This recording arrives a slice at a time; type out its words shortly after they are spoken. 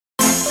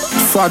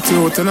Fat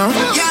youth, you know.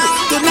 Yeah,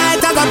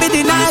 tonight I gonna be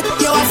the night.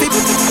 You have to.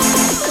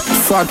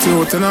 Fat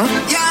youth, you know.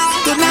 Yeah,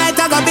 tonight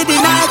I gonna be the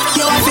night.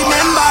 You have to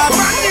remember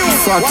me.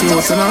 Fat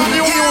youth, you know.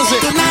 Yeah,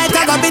 tonight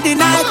I gonna be the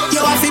night.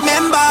 You have to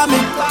remember me.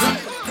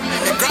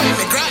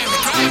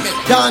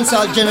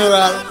 Dancehall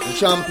General,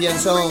 champion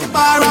song.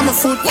 Bar on my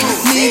foot,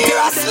 me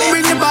grass,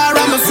 bring the bar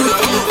on my foot.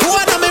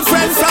 One of my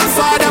friends from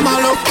far them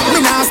all up.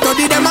 Me now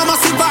study them, I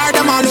must see bar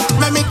them all up.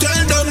 Let me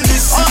tell them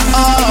this.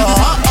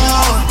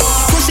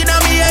 Pushing on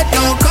me head,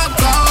 no cock.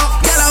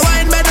 Girl, I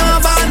wine bend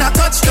over and I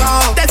touch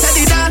down. They say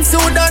the dance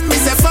who done,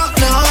 me say fuck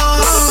no.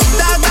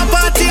 Dog the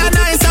party a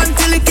nice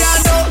until it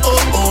can't do.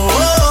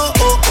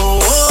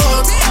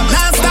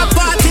 Now stop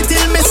party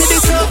till me see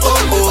this.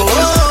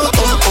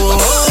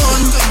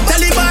 Tell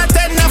the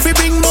bartender fi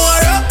bring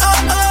more.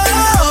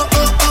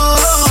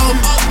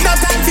 No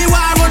time fi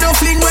war, we no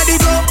fling where they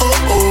go.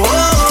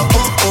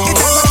 It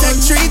a go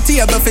take 3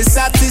 table fi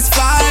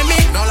satisfy me.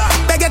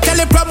 Beg you tell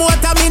the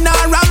promoter me nah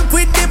ramp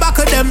with the back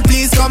of them,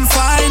 please come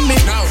find me.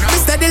 Me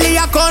steadily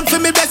account for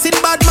me blessing,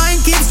 bad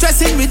mind keep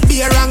stressing with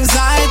beer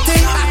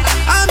anxiety.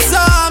 I'm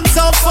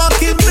so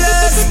fucking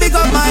blessed, big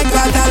up my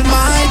God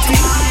Almighty.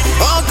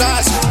 Oh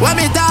gosh, when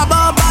me talk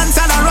about bands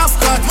and a rough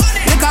cut,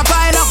 lick a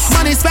pile up,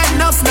 money spent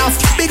enough.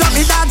 Big up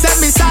me dogs and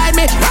beside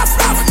me, rough.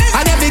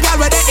 And every girl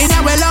with it in a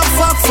well love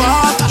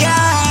fuck. Yeah.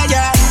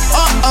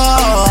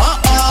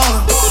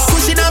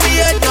 Pushing on me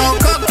head, no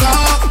cock.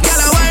 Girl,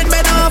 I wine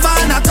bend over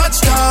and I touch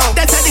down.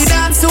 They say the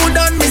dance who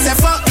done, me say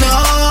fuck no.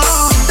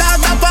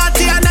 Dog the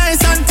party a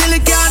nice until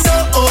it can't do.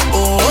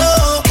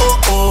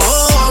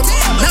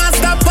 Now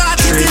stop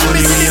party till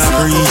me see this.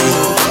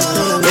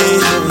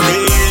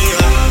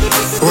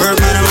 Work,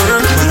 man, I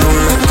work.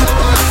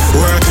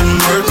 Work and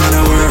work, man,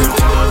 I work.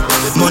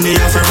 Money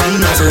off a run.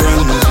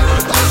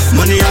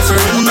 Money off a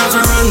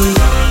run.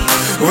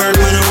 Work,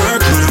 man, I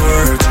work.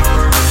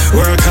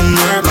 Work and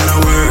work, man, I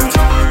work.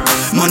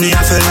 Money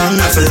off a long.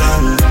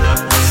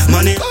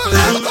 Money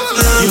long.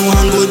 You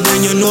want good,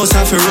 then you know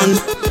so fi run.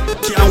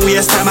 Can't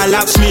waste time, I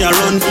laps me, I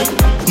run.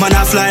 Man,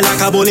 I fly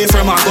like a bullet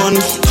from a gun.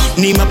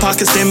 Need my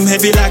pockets, them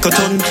heavy like a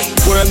ton.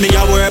 Work me,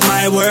 I work,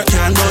 my work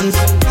can't done.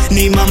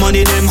 Need my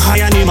money, them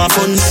high, I need my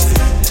funds.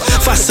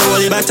 Faster,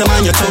 hold it better,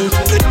 man, your tongue.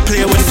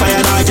 Play with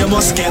fire, dog, you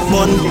must get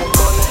one.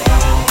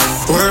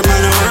 Work,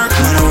 man, I work.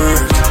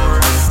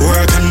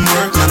 Work and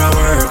work, man, I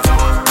work.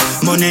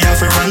 Money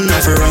off a run.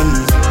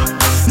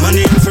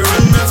 Money off a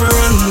run.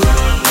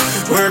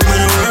 Work,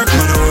 man, I work.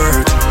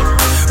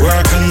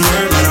 Work and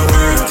work, man, I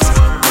work.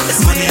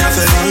 Money off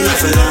a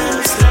run.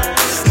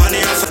 Money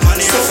off.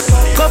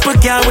 Couple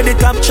girl with the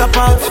top chop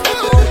off.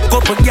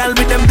 Couple girl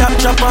with them top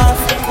chop off.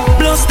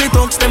 Plus the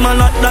thugs, them a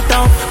lot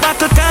down. Back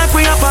to talk,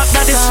 we a pop,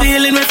 that is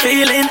feeling, we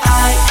feeling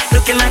high.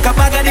 Looking like a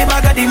bag of the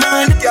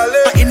man.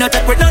 But in a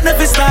tech, we don't know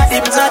if it's start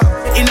it.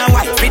 In a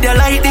white video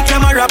light, the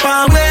camera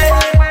palm way.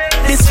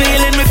 This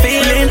feeling, we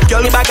feeling.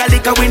 Girl, bag of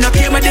liquor, we no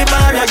came with the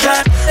bar of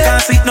jack.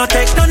 Can't see no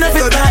text, none of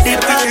it start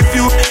it. If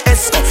you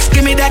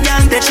give me that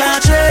gang, the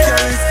charge.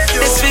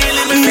 This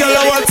feeling, we feeling.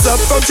 Girl, what's up?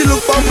 Come she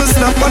look on me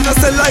snap and I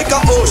say like a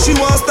O. She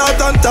want start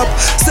on top.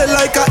 Say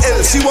like a L.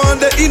 She want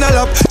the inner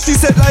lap. She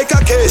said like a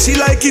K. She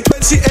like it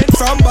when she end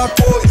from back.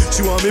 Oh,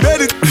 she want me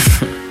ready.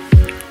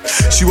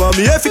 She want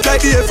me epic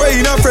like the F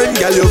in a friend.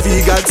 Girl, you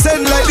vegan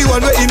send like the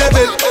one way in a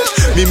bed.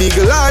 Me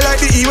mingle her like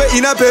the E way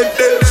in a bed.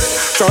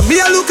 From me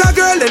a look a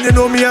girl, then you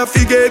know me a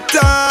fi get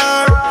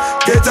her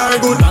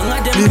good.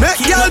 Me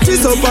make girl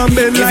twist up and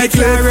bend like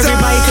letter.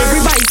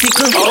 Every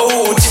bicycle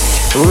out.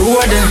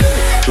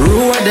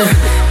 Road.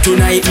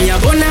 Tonight me a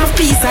gonna have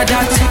piece of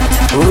that.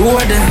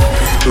 Road.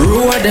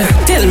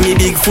 Tell me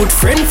Bigfoot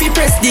friend fi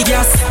press the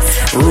gas.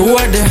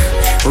 Road.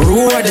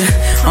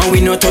 And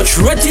we no touch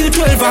road till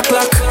 12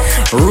 o'clock.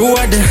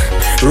 Road.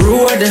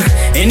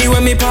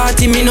 Anyway me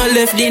party, me no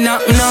left the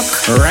knock.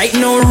 Right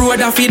now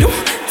road a fi do.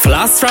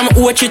 Floss from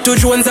Ochi to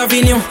Jones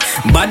Avenue.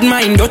 Bad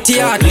mind, dirty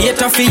heart,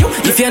 later for you.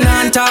 If you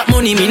not talk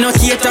money, me not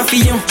cater for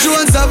you.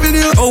 Jones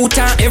Avenue. Out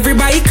on every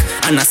bike.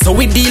 And that's how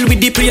we deal with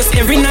the place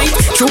every night.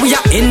 True, we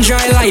a enjoy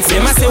life.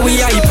 Them a say we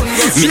hype.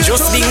 Me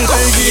just think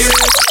out here.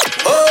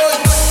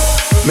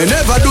 Me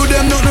never do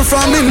them nothing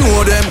from me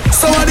know them.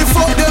 So what the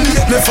fuck them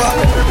hate me for?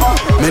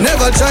 Me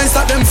never try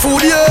start them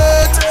food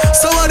yet.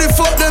 So what the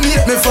fuck them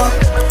hate me for?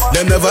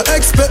 Them never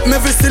expect me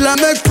fi still a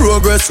make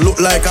progress. Look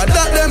like a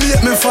that them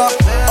hate me for.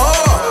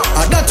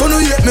 A that one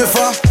who hate me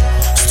for.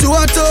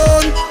 Stuart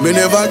Town, me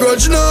never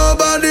grudge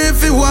nobody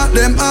if you want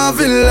them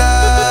having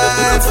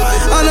life.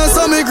 And that's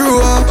how me grew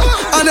up.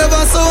 I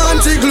never saw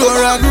Auntie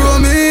Gloria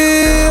grow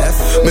me.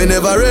 Me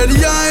never ready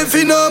if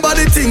you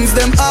nobody thinks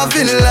them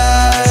having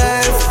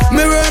life.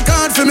 Me work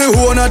hard for me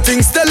own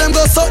things. Tell them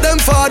go suck them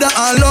father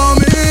and love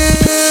me.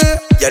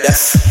 Yeah,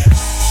 that's.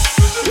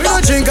 We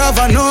don't drink off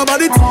of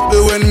nobody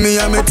when me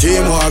and my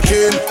team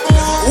walking.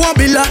 Won't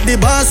be like the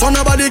boss, so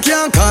nobody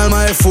can call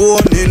my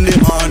phone in the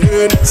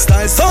morning.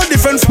 Style so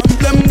different from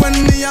them when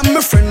me and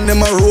my friend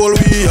them a roll,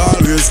 we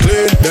always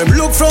clean. Them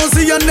look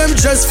frozy and them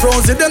just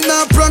frozy. Them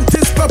not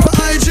practice proper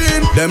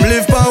hygiene. Them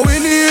live by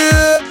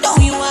winning.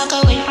 Don't you walk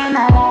away from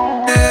that.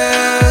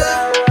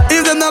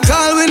 If them not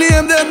call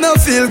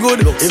feel good.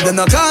 If them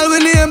not call we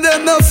name,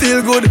 them not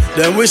feel good.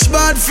 Them wish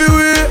bad for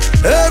we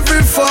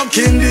every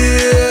fucking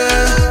day.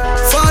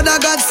 Father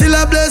God still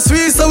a bless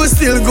we, so we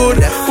still good.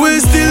 We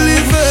still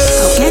live.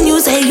 How can you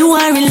say you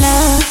are in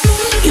love?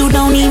 You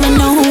don't even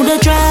know who to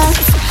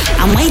trust.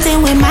 I'm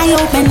waiting with my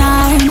open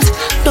arms.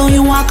 Don't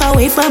you walk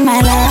away from my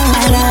love,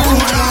 my love.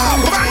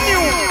 Brand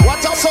new.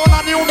 What's up, son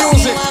of new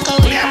music?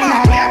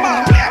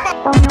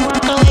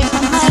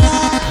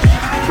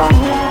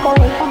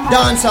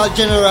 Dancehall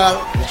General,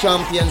 the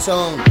champion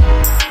sound.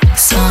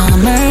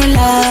 Summer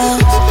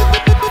love,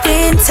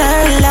 winter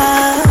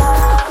love,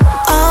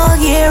 all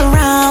year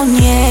round,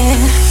 yeah.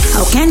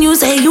 How can you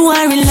say you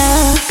are in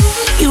love?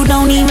 You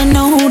don't even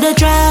know who to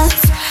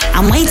trust.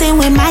 I'm waiting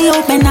with my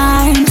open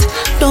arms.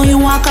 Don't you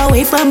walk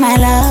away from my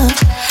love.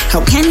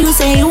 How can you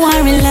say you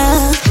are in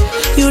love?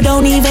 You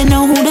don't even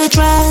know who to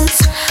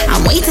trust.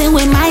 I'm waiting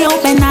with my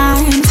open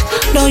arms.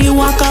 Don't you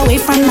walk away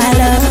from my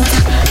love.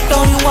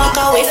 Don't you walk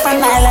away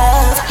from my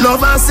love.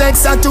 Love and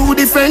sex are two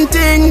different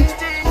things.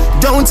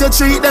 Don't you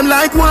treat them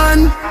like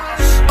one.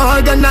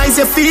 Organize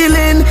your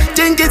feeling.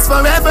 Think it's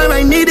forever,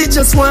 I need it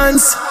just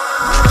once.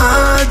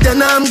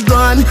 Then I'm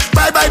gone.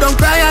 Bye bye, don't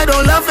cry, I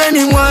don't love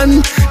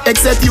anyone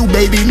except you,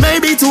 baby.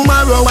 Maybe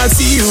tomorrow I'll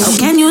see you. How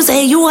can you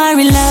say you are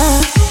in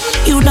love?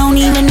 You don't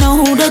even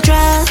know who to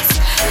trust.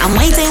 I'm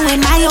waiting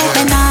with my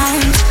open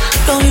arms.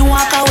 Don't you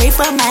walk away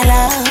from my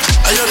love.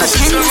 How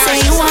can you say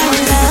you are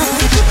in love?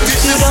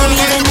 You don't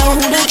even know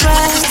who to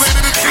trust.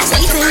 I'm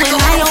waiting with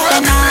my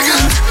open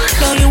arms.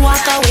 Don't you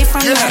walk away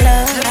from my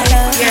love, my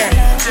love. Yeah.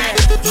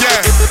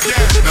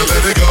 Now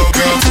let it go,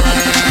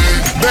 girlfriend.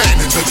 Bang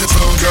and touch your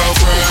toe,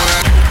 girlfriend.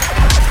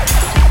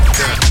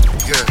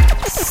 Yeah.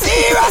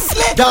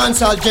 Seriously?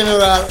 Dancehall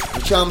General,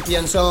 the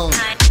champion sound.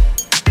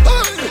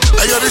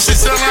 Hey, yo, this shit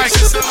sound like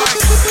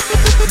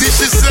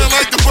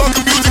the bump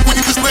of music when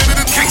you was landing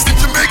in Kingston,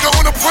 Jamaica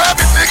on a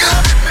private, nigga.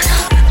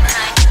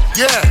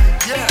 Yeah.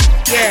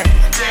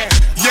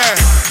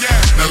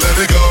 Now let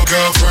it go,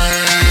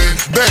 girlfriend.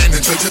 Bang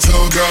and touch your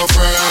toe,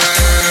 girlfriend.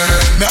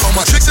 Now all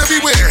my chicks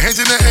everywhere, hands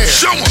in the air.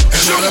 Show 'em,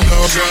 and let 'em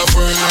know,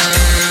 girlfriend.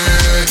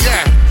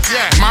 Yeah.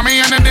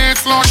 Mommy on the dance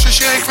floor, she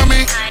shake for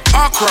me.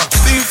 Okra,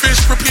 steamed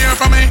fish, prepare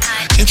for me.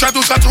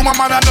 Introduce her to my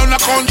mother down the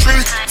country.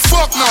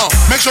 Fuck no,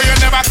 make sure you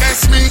never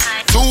test me.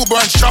 2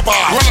 bunch chopper,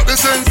 roll up the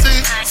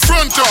NC.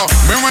 Front door,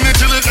 me run it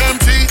till it's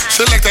empty.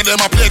 Selected them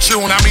a play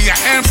tune, I me a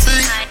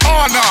MC.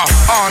 Oh no,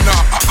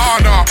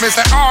 me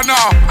say oh no.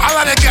 I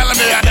like the girl in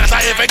there, that's how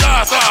if it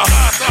goes off.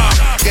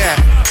 Yeah.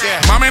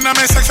 Mommy now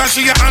me sex and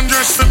she get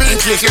undressed for me. In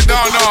case you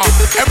don't know,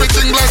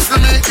 everything blessed for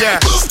me. Yeah.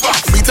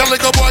 Me tell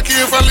like a boy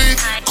carefully.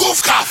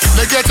 Goof cough,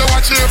 they get to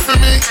watch it for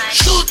me.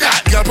 Shoot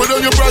that, girl put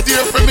on your breath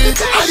here for me.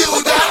 Are you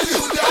that?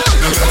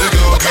 Now let it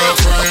go,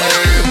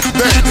 girlfriend.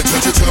 Bang and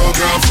touch your toe,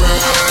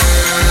 girlfriend.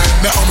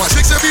 Now all my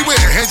chicks everywhere,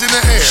 hands in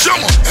the air. Show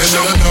 'em, and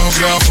let 'em know,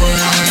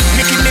 girlfriend.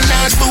 Nicki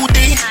Minaj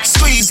booty,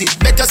 squeeze it.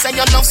 Better say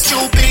you love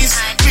stupid.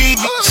 Read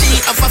me, she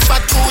of a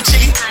fat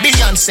Gucci.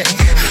 Beyonce,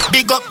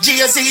 big up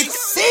Jay-Z.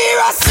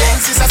 Seriously,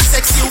 Benz is a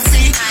sex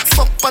UV.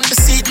 Fuck on the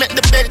seat, make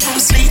the bedroom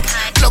sleep.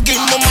 Plug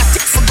in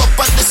Momatic, fuck up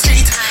on the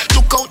street.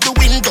 Look out the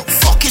window,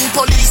 fucking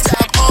police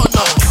tag. Oh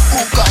no, who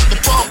got the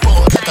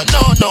purple? Like a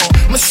no.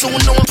 Me soon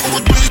know who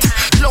would bleed.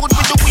 Load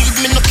with the weed,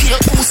 me no care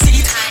who see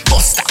it.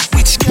 Bust that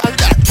witch girl,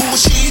 that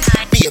bullshit.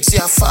 Babes,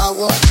 you're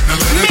forward.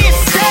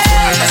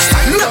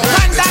 Look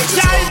on that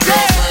child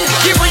there.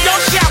 Give her your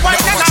share, why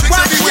not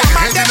watch you?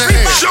 Man,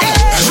 everybody.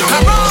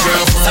 Come on.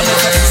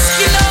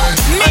 Skin up,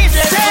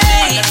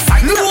 mistake.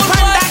 Look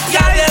on that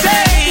child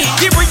there.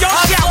 Give her your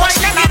share, why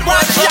not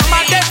watch you?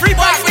 Man,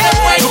 everybody.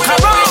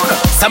 Come on.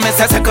 Some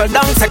say settle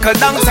down. Settle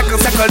down.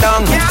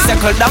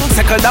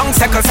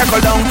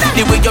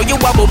 The way you a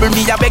bubble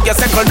me, I beg you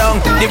settle down.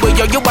 The way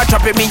you a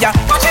trap me, I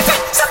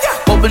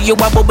bubble you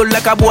a bubble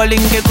like a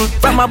bowling kettle.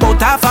 From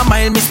about half a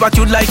mile, miss what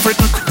you like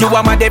frickle. You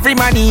a mad every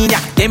man in ya,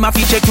 them a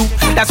feature too.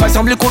 That's why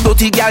some little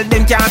dirty girl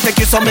them can't take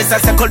you. So me say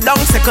settle down.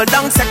 The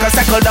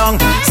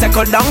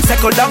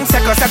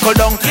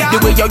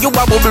way you a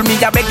bubble me,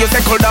 I beg you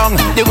settle down.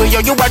 The way you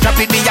a trap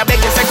me, I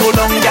beg you settle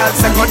down. Girl,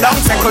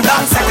 settle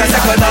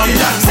down.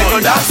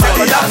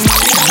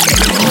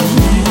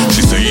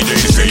 She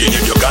saying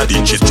if you got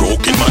it, she's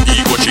stroking my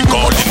ego, she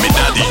calling me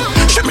daddy.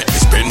 She make me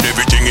spend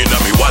everything in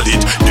my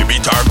wallet.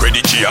 Debit or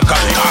credit, she a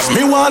call it. Cause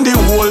me want the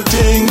whole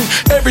thing.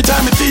 Every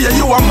time I see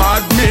you a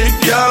mad me,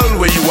 girl.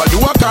 Where you a do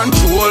a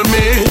control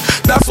me.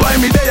 That's why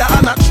me there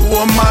and I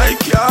show my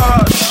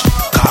cash.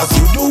 Cause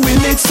you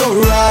doing it so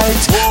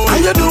right.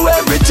 And you do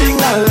everything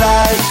I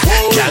like.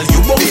 Girl,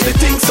 you both the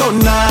thing so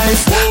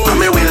nice. And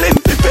me willing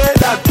to pay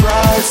that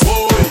price.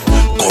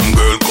 Come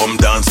girl, come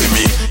dance with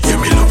me. Yeah,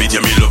 me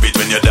love it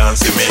when you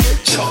dance with me.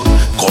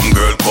 Come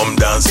girl, come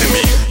dance with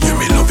me. Yeah,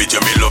 me love it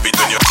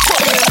when you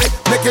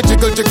Make it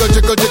jiggle.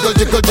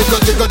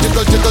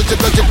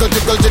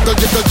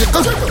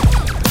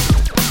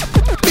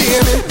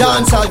 Baby,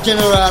 Dancehall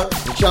General,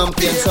 the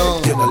champion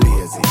sound. You're not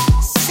lazy.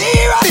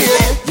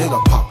 Seriously? You're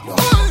not pop, no.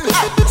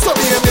 So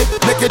baby,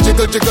 make it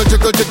jiggle, jiggle,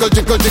 jiggle, jiggle, jiggle,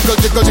 jiggle, jiggle, jiggle, jiggle, jiggle,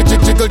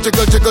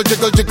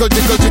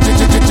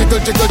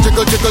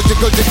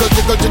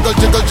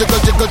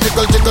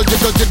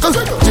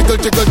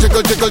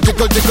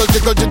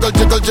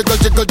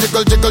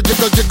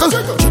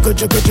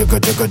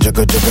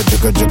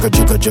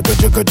 jiggle,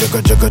 jiggle,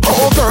 jiggle, jiggle,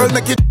 oh girl,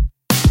 make it,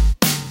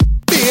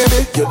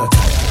 baby,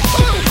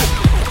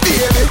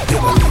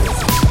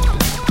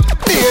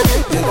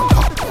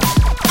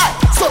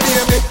 so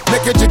baby,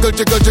 make it jiggle,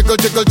 jiggle, jiggle,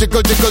 jiggle, jiggle,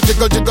 jiggle, jiggle, jiggle,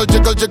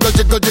 jiggle,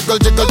 jiggle, jiggle, jiggle,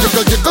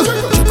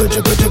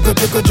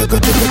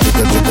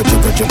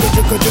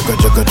 jiggle,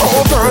 jiggle,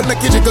 oh girl,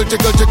 make it jiggle,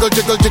 jiggle, jiggle,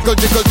 jiggle, jiggle,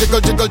 jiggle, jiggle,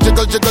 jiggle,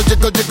 jiggle, jiggle,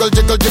 jiggle, jiggle,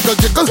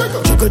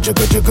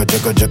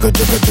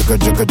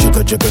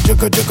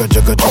 jiggle,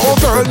 jiggle, oh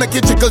girl, make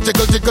it jiggle,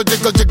 jiggle, jiggle,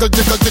 jiggle, jiggle, jiggle,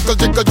 jiggle,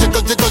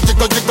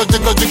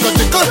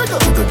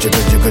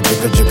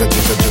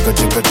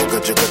 jiggle, jiggle,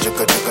 jiggle,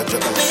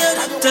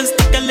 just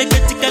take a lick,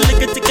 take a lick,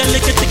 take a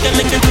lick, take a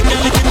lick, take a lick,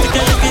 take a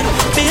lick,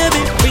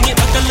 baby, bring it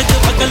back a lick,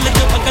 back a lick,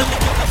 back a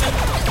lick.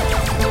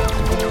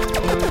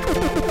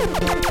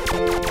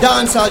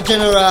 Dancehall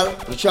General,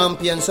 the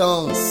champion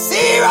sound.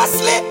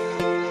 Seriously.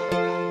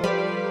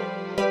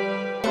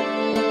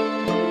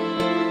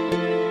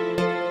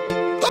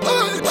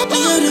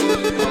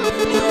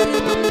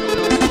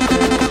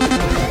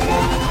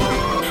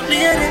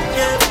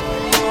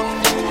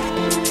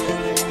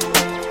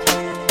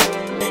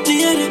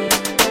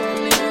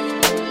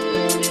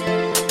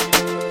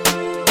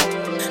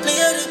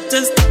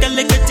 Just take a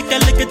lick, take a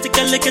lick, take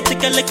a lick, take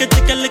a lick,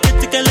 take a lick,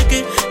 take a lick,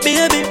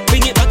 baby,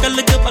 bring it back a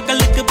lick, back a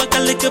lick, back a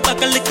lick, back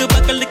a lick,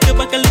 back a lick,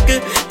 back a lick,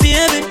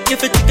 baby,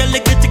 if it take a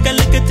lick, take a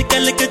lick, take a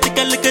lick, take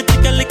a lick,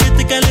 take a lick,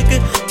 take a lick,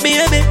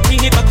 baby,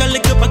 bring it back a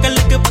lick, back a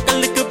lick, back a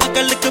lick, back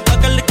a lick, back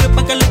a lick,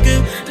 back a lick,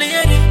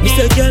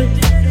 Mr. Girl,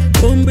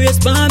 come brace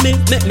for me,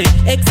 make me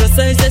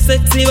exercise your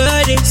sexy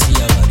body. See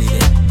your body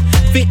there.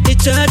 Fit the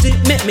charge,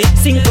 make me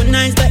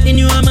synchronize like the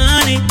new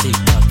money.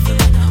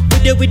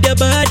 With the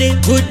body,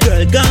 good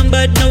girl gone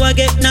bad, now I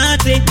get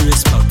naughty.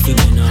 Respect for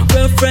me now.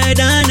 Rough ride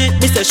on it,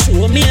 Mr.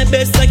 Show me a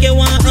best like you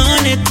want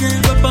on it.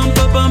 Pump,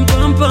 pump, pump,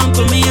 pump, pump,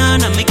 put me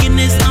on, I'm making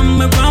this on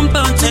my rump.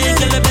 Tell you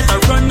girl I better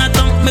run, I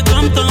thump, me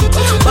come thump.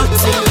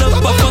 Boxing up,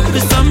 pop up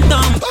with some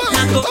thump.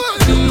 Now go,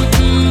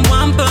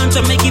 one punch,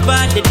 I make it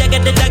bad. The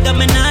dagger,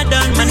 me not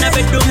done. Man, I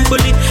be dumb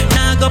bully,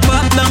 now go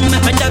pop down. Me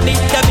dab it,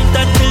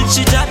 till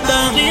she drop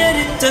down.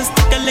 Just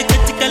take a lick,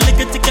 take a lick,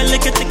 take a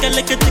lick, take a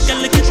lick, take a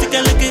lick, take a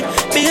lick,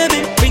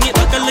 baby. Bring it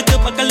back a lick,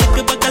 back a lick,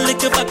 back a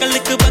lick, back a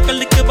lick, back a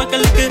lick, back a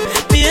lick,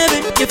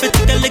 baby. If it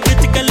take a lick,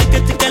 take a lick,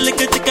 take a lick,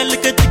 take a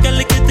lick, take a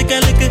lick, take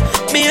a lick,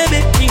 baby.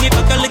 Bring it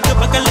back a lick,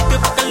 back a lick,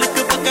 back a lick,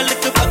 back a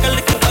lick, back a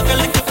lick, back a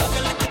lick.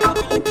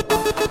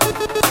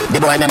 The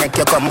boy na make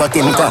you come, but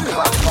him come.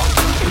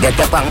 Get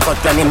your punk cut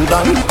when him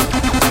done.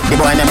 The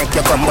boy na make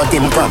you come, but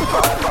him come.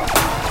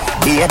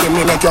 Baby,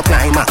 me make your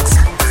climax.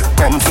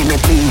 Come see me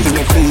please,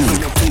 me please.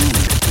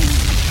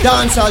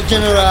 Dancehall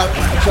General,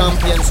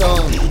 champion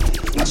sound.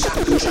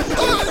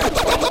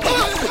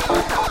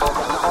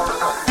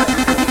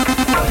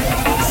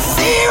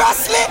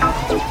 Seriously.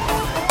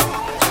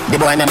 The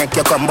boy na make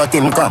you come, but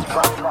him come.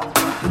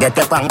 Get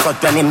your punk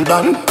cut when him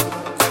done.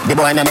 The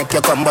boy na make you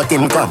come, but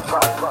him come.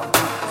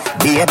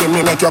 Baby,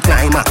 me make your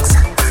climax.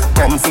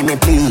 Come see me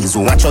please.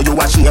 Watch how you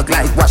wash shake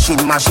like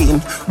washing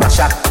machine. Wash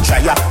up,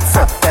 dry up,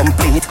 fuck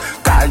complete.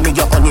 Call me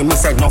your honey, me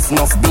say enough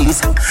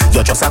bees.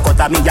 You just a cut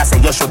at me, you say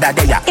you shoulda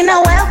there. In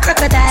a wild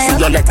crocodile. See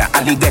your letter,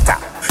 alligator.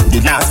 The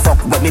last fuck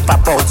when me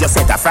pop out, you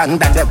set a friend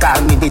that you call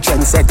me the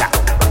trendsetter.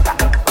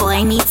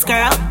 Boy meets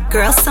girl,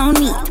 girl so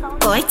neat.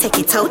 Boy take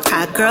it out,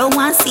 car girl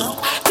want see.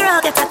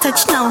 Girl get a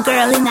touch now,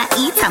 girl in a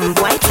eat. And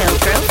boy tell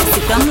girl to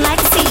sit down like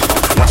sea.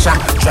 Wash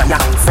up, dry up,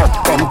 fuck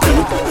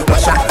complete.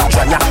 Wash up,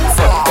 dry up,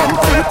 fuck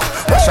complete.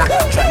 Wash up,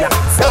 dry up,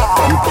 fuck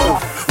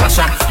complete. Wash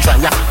up,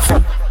 dry up,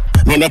 fuck.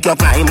 Me make your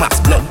climax,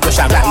 blood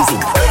pressure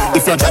rising.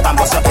 If you drop and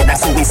bust your head,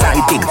 that's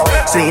suicide thing.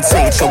 Sweet,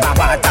 sugar,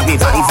 water,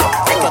 revive you.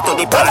 Take you to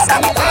the past,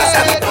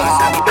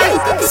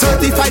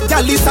 Certified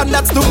gal is and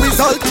that's the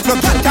result. No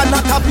gal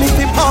cannot have me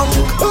be punk.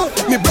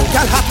 Me broke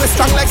gal heart was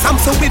strong like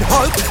Samson with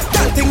Hulk.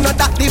 Gal thing not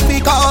that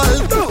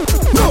difficult.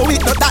 No,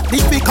 it not that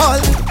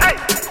difficult.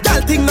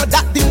 Gal thing not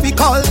that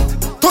difficult.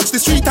 Touch the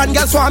street and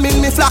gal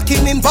swarming me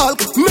flocking in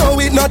bulk. No,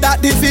 it not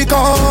that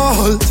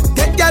difficult.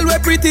 Get gal we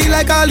pretty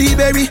like a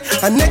Berry.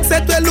 And next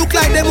set we look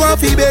like them want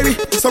fi berry.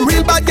 Some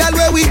real bad gal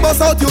where we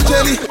bust out your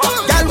jelly.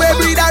 Gal we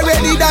breed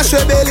already dash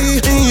your belly.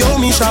 Yo,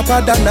 me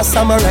sharper than a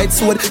samurai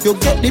sword. You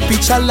get the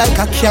picture like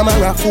a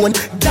camera phone.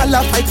 Gal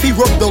a fight fi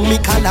rub down me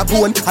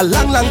collarbone. A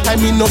long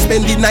time me no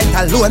spend the night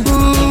alone.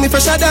 Me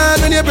fresher than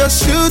when you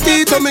brush your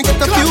teeth. When me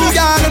get a few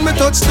gal and me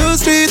touch the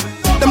street.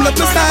 Them love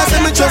me stars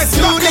and me just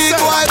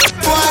unique.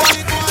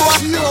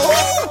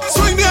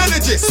 Swing the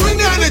energy, swing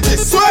the energy,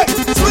 sway.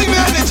 Swing the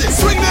energy,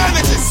 swing the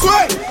energy,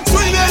 sway.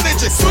 Swing the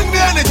energy, swing the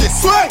energy,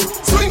 sway.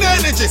 Swing the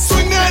energy,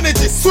 swing the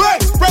energy, sway.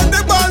 Spread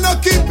the ball, no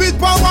keep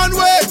it by one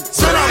way.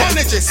 Swing the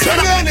energy,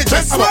 swing the energy,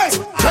 sway.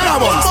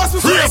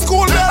 Free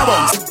school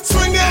now.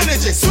 Swing the energy,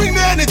 energy, swing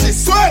the energy,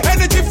 sway.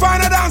 Energy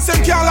find a dance and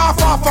can't laugh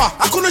off.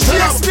 I couldn't see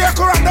a spear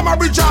correct them a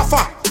bridge off.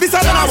 This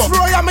a dance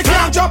floor, yeah, me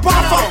can't jump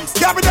off.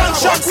 Can't be done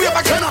shock wave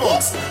again.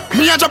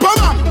 Me a jump on,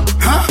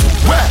 huh?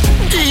 Where?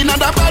 In a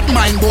bad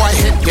mind boy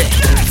head there.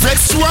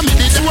 Vex to me,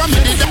 this one me,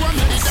 this one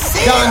me.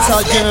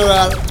 Dancehall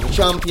General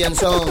Champion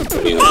Sound.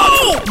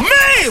 Oh,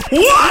 me!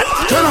 What?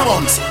 Jenna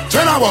Bunks.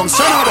 Pull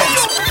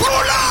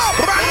up!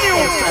 Brand new!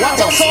 What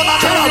up?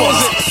 Jenna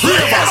Bunks.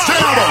 Ravers.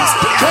 Jenna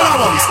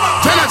Bunks.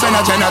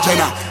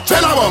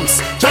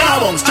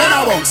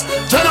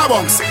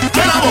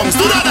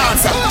 Do the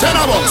dancer.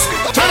 Jenna Bunks.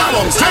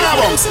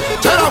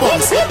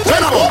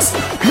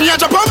 Me a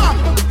Japan.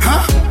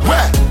 Huh?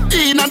 Where?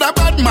 In a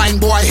bad mind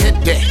boy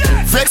head there.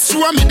 Vex to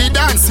me the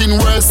dancing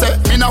world say.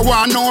 Me no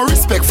want no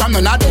respect from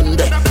none of them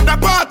there. The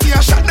party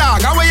a shot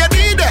dog, how you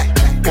did there?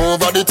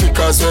 Over the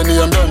tickers when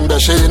you done there.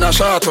 She in a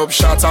shot up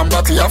shots and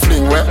body a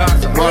fling where.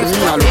 Run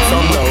me a look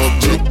from the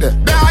object there.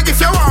 Dog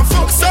if you want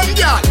fuck some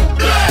girl,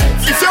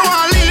 if you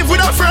want live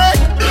with a friend,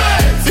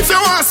 if you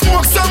want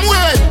smoke some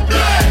way,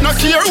 no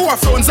care who a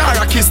phones are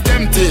a kiss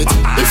them teeth.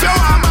 If you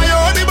want my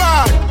own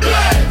bar,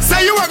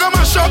 say you a go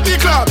mash up the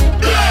club.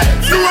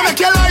 You wanna make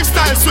your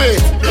lifestyle sweet.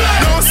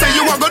 Don't say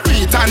you a go do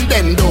it and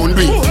then don't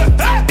do it.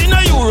 In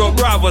a Europe,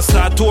 Bravo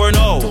start tour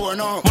now.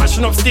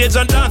 Mashing up stage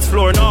and dance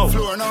floor now.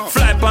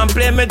 Fly and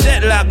play me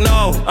jet lag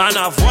now. And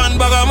have one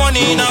bag of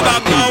money in a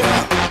bag now.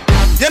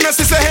 You know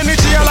see say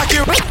energy I like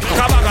you.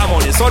 Bag of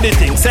money, so the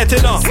thing set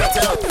it up.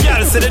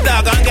 Girl see the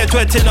dog and get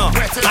wet enough.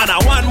 And I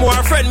want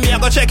more friend, me I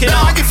go check it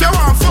out. If you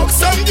want fuck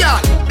some girl,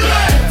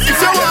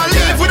 if you want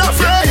live with a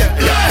friend,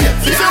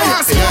 if you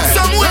want smoke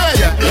some way,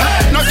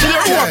 not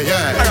care who,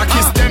 I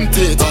kiss them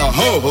teeth.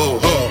 Ho.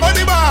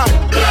 Money bar,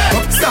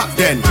 stop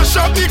then. Mash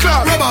up the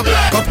club,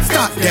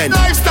 stop then.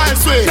 Lifestyle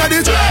sway,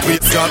 we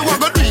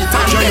got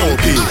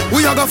J.O.P.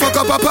 We are gonna fuck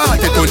up a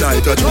party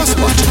tonight, just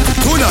watch.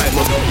 Tonight,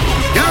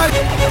 yeah.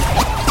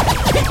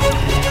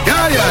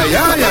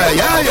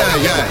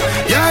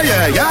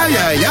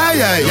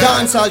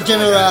 Dancehall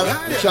General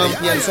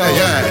Champion Sound.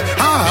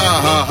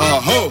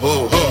 Ha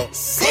ho.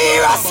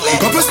 Seriously?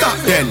 Couple stop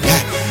then.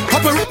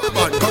 Couple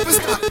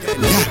stop then.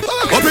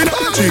 Up in the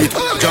street,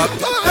 drop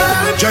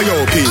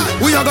J.O.P.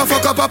 We are gonna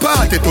fuck up a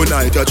party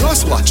tonight,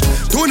 just watch.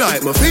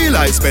 Tonight, me feel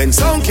I spend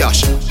some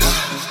cash.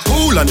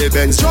 Cool on the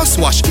Benz, just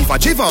wash. If a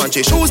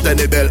Givenchy shoes, then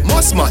the belt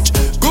must match.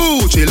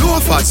 Gucci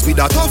loafers with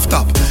a tough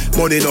top.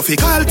 Money no fi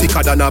call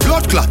thicker than a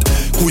blood clot.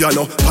 Kuya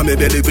no, pa me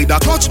belly with a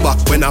clutch back.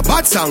 When a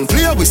bad song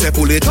play, we say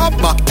pull it up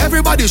back.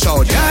 Everybody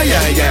shout, yeah.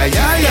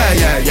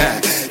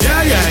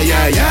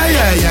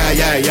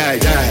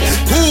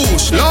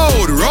 Push,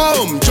 load,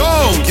 rum,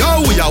 jump.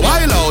 Yo, we a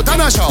wild out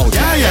and a shout,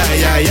 yeah.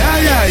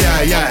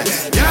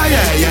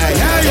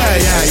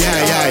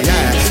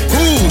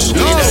 Push,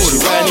 load,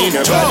 rum,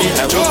 jump.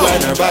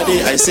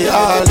 I say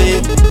all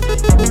day,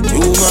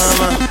 you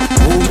mama,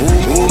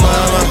 ooh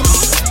mama,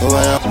 oh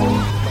yeah.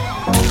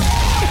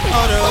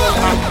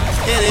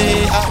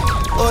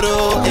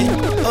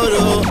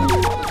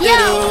 Yo,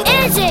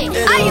 Izzy,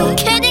 are you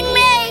kidding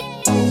me?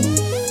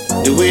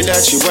 The way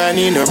that she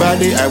whining her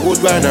body, I would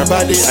whine her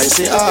body, I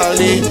say all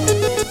day.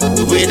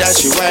 The way that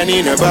she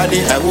whining her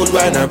body, I would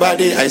whine her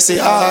body, I say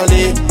all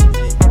day.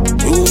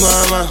 You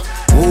mama,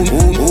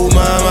 ooh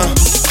mama,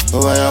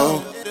 oh yeah.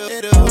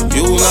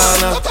 You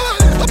mama.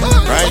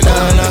 Right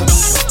now,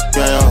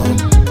 yeah,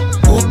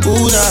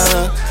 ooh la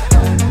la,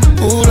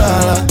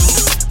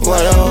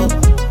 what up,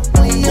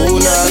 ooh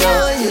la la.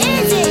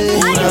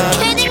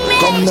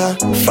 Come down.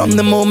 From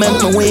the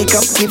moment I wake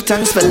up, give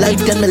thanks for life,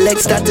 then my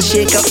legs start to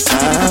shake up.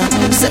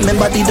 Set my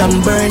body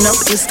done burn up,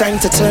 it's time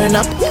to turn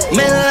up.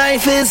 My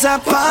life is a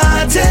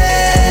party.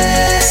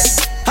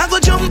 I go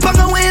jump, I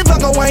go wave, I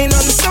go wine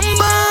on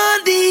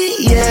somebody,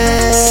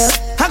 yeah.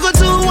 I go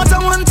do what I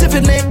want if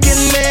it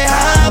making me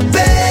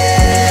happy.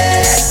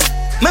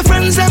 My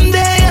friends them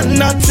there and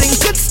nothing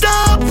could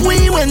stop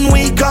we when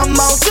we come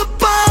out to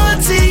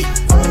party.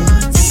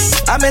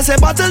 I may say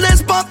bottle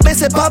let's pop, may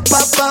say pop.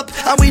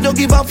 And we don't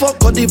give a fuck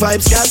cause the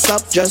vibes can't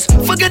stop. Just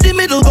forget the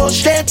middle, go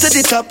straight to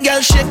the top. Girl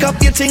shake up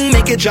your thing,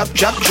 make it drop.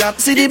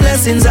 See the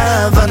blessings I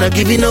have and I'm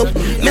giving up.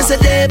 Me say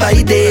day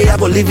by day I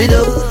go live it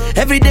up.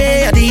 Every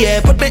day at the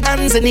air, put my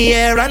hands in the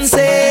air and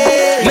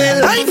say my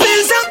life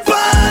is a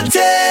party.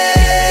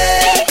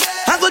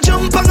 I go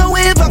jump, I go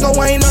wave, I go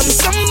wine on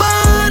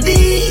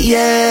somebody,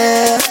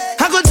 yeah.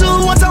 I go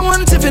do what I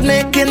want if it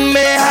making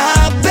me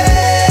happy.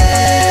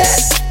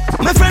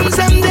 My friends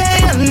them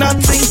there and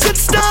nothing could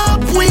stop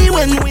we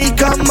when we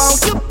come out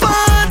to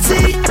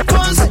party.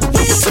 Cause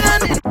we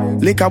planning.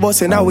 Liquor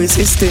bus in our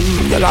system.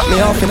 You lock me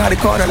off in the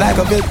corner like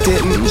a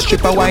victim.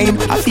 Strip a wine,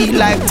 I feel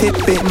like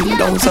tipping.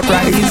 Don't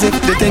surprise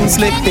if the thing's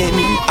slipping.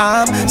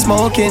 I'm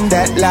smoking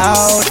that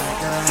loud,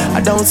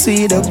 I don't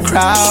see the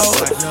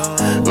crowd.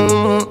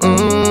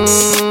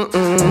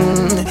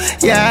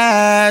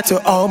 Yeah,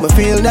 to all me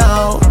feel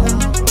now.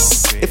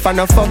 If I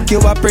no fuck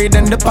you, I pray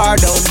then the par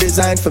don't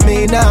design for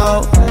me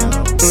now.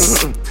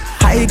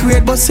 High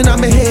grade bustin' on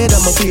my head,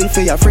 I'ma feel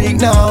for your freak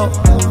now.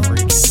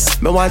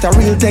 Me want a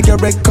real take a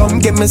break, come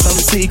give me some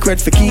secret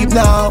for keep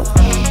now.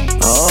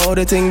 Oh,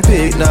 the thing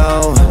big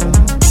now.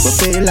 Me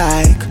feel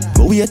like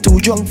we are too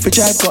drunk for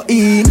try to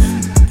in.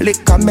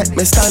 Liquor make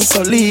me stand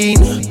so lean.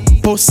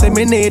 Pussy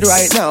me need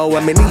right now,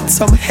 and me need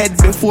some head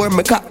before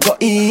me cock go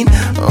in.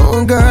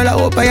 Oh girl, I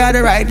hope I had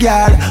the right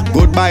girl.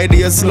 Goodbye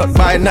dear slut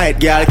by night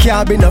girl.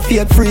 Can't be no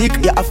fake freak.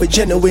 You have a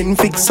genuine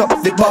fix up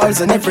the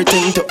balls and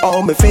everything to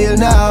how me feel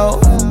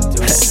now.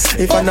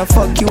 If I not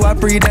fuck you, I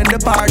breathe and the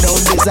bar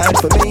don't design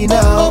for me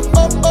now.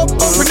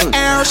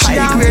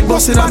 High grade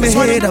bustin' on me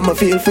head, I'ma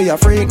feel for your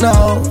freak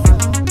now.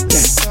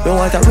 Me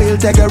want a real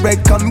take a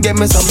wreck, come give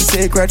me some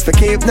secret for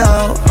keep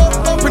now.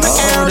 Open the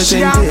air,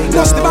 she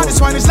what's the body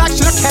swine is like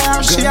she don't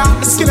care, she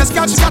the skin has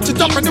got you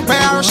up in the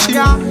wear, she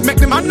make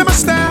the man never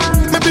stare,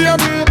 maybe a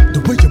bit. The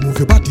way you move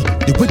your body,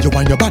 the way you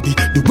wind your body,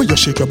 the way you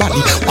shake your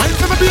body. Wine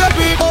for me be a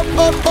bit.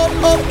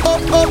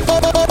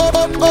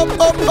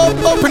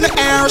 Up in the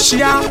air, she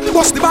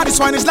what's the body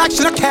swine is like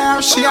she don't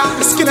care, she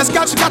the skin has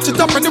got you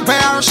up in the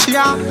wear, she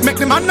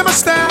make the man never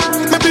stare,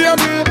 maybe a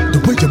bit.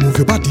 The way you move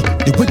your body,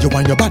 the way you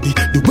wind your body,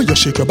 the way you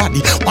shake your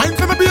body. Wine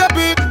for me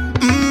baby.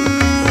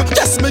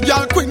 Yes, me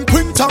girl, queen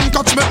tongue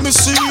catch, make me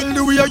see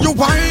the way you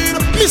whine.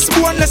 Miss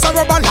boneless a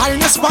rubber line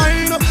is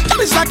fine.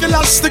 It's like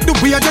elastic the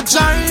way you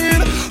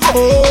shine.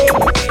 Oh,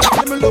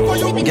 let me love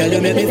you. Girl,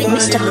 you make me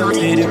feel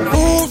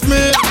move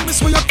me.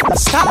 Miss way you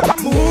start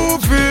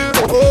moving.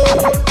 Oh,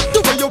 the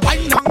way you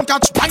whine and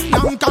catch, man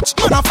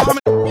a for me.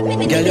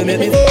 Girl, you make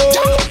me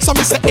so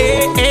me say,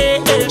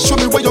 hey, show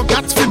me where you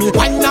got for me.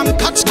 Wine and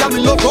catch, girl, me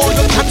love all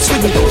you can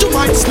swim me. You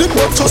might slim,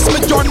 but trust me,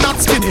 you're not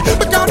skinny.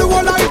 Because the whole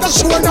life is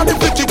showing on the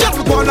Vicky. Girl,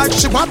 go like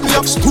she want me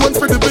up stone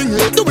for the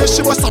bingy. The way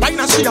she was a wine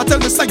and she a tell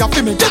me say you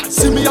feel me. Girl,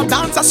 see me a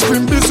dance, I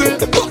scream busy.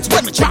 But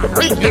when me try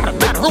ring in the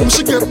bedroom,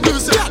 she get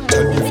busy.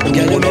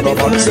 Girl, you make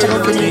me feel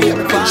for me.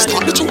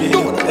 Stop the tune,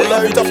 no, the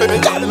light of me.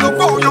 Girl, look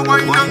how you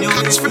wine and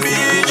catch for me.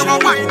 You a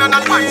wine and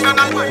wine and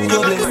wine.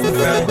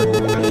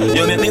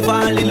 You make me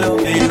fall in love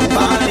with you,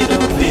 fall in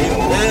love with you.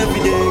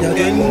 Every day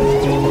again,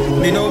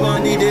 me no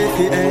want the day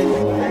to end.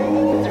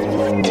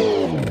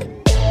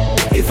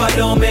 If I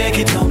don't make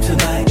it home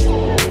tonight,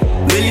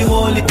 will you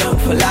hold it down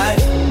for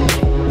life?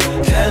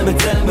 Tell me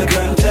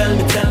girl, tell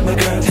me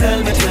girl,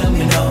 tell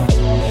me now.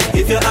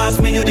 If you ask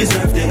me, you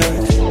deserve the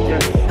earth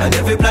and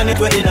every planet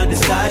we're in the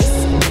skies.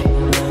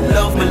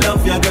 Love me,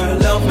 love your girl,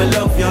 love me,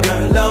 love your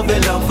girl, love me,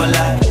 love for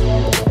life.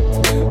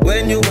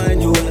 When you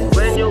wind your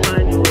waist,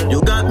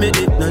 you got me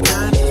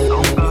hypnotized.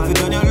 If you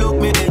don't look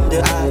me in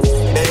the eyes,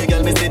 hey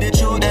girl, me see the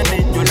truth and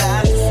in your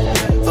lies.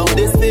 Found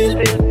this feel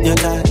in your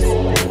thighs.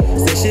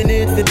 Say she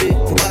need to be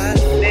wild.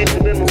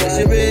 Say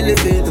she really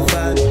feel the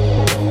vibe.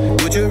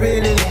 Would you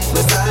really leave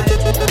my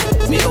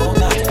side? Me all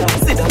night,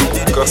 sit down with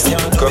the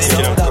costume.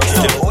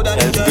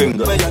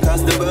 Where you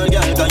cast the bird,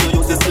 girl, can you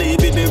used to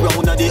sleep in me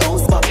round at the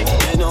house back?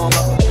 You know,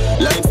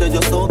 life said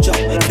you're so chop.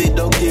 They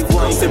don't give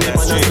wine to me,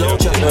 man, I'm slow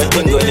chop.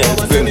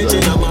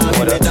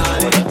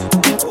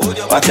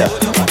 Watch out.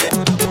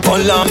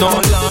 Hold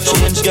on,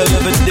 change girl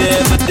every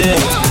day.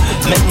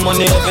 Make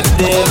money every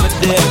day.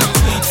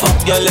 Fuck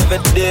girl every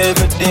day,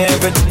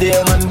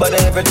 man, but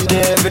every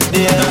day.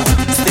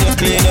 Stay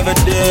clean every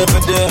day.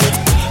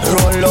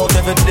 Roll out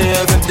every day.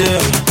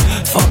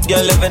 Fuck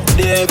girl every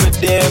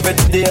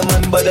day,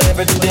 man, but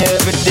every day.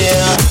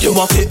 You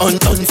want it on,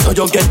 so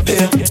you get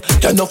paid.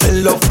 You know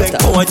feel love back,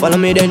 boy. Follow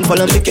me then,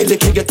 follow me.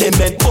 Licky, get him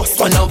head, bust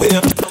one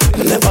away.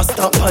 Never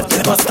stop,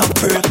 never stop,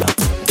 pray.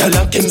 Girl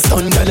like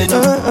Kingston, girl in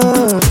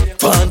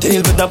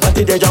Fantil with the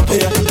party they jump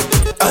here.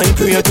 I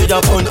pray to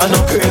your phone and I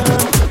pray.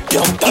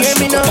 Hear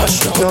me now,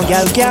 no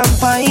girl can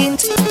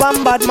find.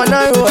 One bad man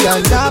a road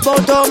and talk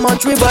about how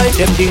much we buy.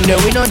 Them thing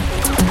that we not.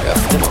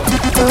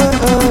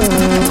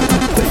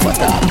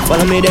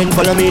 Follow me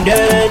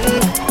then.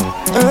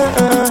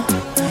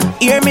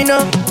 Hear me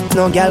now,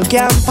 no girl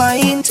can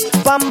find.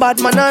 One bad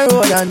man a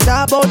road and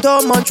talk about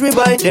how much we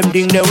buy. Them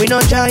thing that we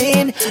not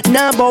trying.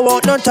 Nah bow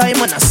out no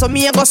time and I saw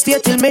me a go stay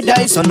till me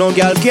die. So no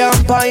girl can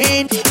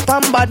find.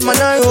 One bad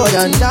man a road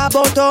and talk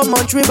about how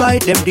much we buy.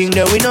 Them thing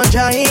that we not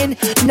trying.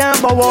 Nah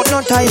bow out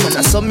no time and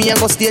I saw me a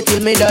go stay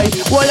till me die.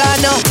 Well I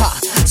know,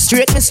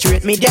 straight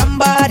me damn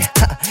bad.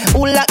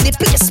 Who lock the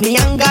place me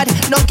and God.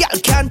 No girl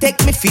can't take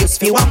me face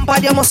fi one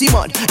bad. You must see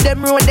mud.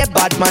 Them road the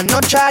bad man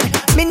not tried.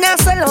 Me nah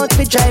sell out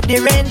fi drive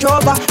the Range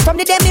Rover. From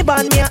the day me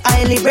born me a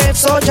highly brave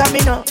soldier. Me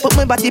no put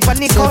my body on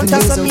the counter.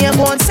 So me a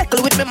go and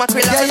circle with me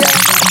mackerel.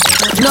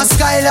 No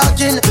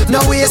skylarking, no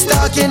waste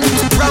talking.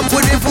 Ramp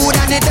with the food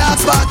and the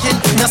dogs barking.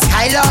 No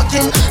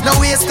skylarking, no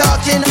waste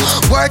talking.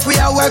 Work we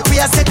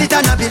a set it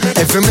and a bill.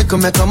 Every me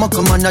come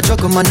and a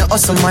juggle man a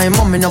hustle. My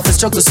mom enough to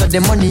struggle so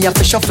the money have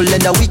to shuffle.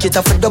 And the week it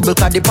have to double.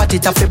 Cause the party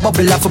have to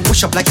bubble. Have to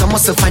push up like a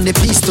muscle. Find the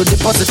piece to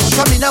deposit.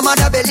 From in a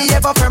mother belly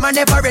ever firm and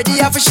never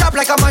ready. Have to shop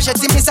like a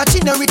machete. Miss a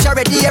chin rich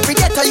already. Every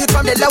ghetto you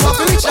from the lower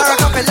for rich or a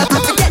couple. Have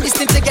to get this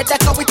thing together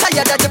cause we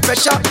tired of the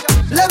pressure.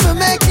 Let me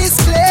make this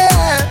clear.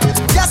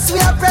 Yes we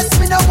are pressed.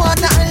 We don't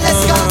want nothing less.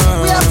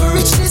 We have to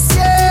reach this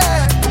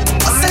year.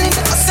 Hustling.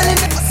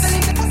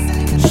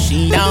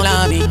 She don't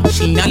love me,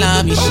 she don't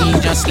love me, she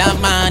just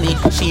love money.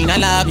 She don't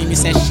love me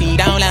say she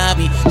don't love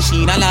me.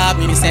 She don't love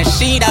me say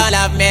she don't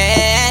love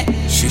me.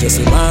 She just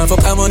a man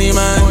fuck a money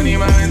man, a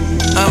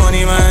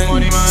money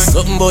man.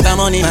 Something about a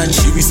money man,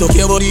 she be suck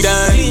your body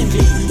down.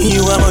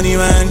 You a money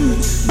man,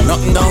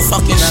 nothing don't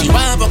fucking. She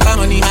want fuck a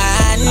money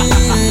man,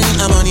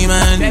 a money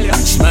man.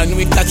 She man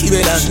with cocky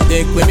bella, she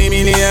take with me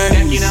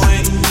million.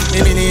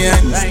 Let me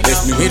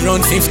with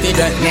round 50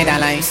 that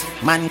Netherlands.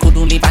 Man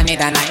couldn't live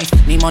another life.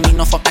 Me money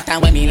no fuck better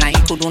when me like.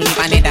 Couldn't live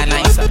another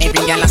life. Every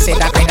girl I say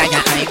that better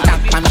your eye.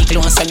 Tap on me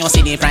clothes so you see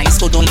the price.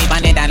 Couldn't live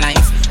another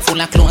life. Full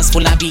of clothes,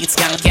 full of beats.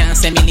 Girl can't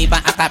say me live a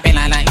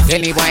cappella life.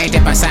 Really boy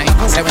step aside.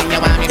 Say when you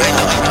want me right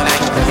now I know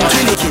like.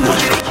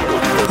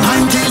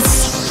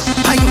 90s.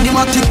 Pine the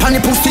matic pan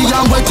the pussy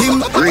and wet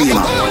him.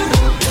 Rima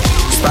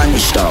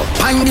Spanish style.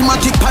 Pine the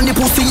matic pan the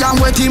pussy and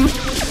wet him.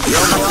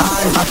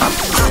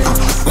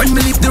 When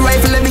me lift the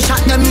rifle, every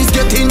shot them is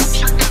getting.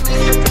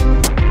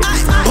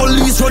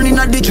 Police running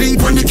at the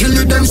jeep when they kill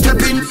you, them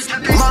stepping.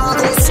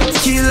 Marcos,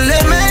 kill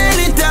them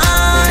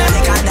anytime.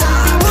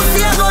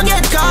 Pussy I go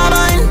get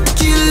carbine.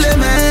 Kill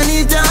them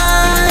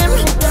anytime.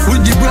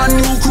 With the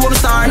brand new Chrome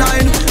Star 9.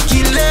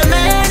 Kill them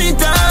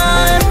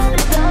anytime.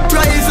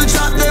 Rifle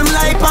shot them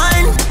like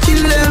pine.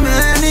 Kill them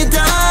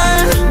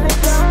anytime.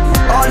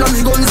 All of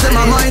me guns in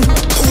my mind.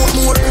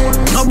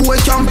 No boy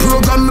can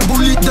program me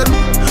bullet them.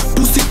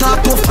 Pussy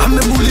talk tough and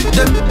me bullet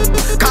them.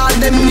 Call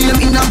them name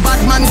in a bad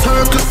man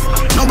circle.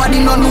 Nobody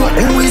no know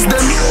who is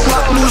them.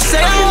 What you say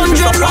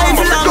 100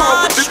 rifle a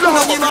march.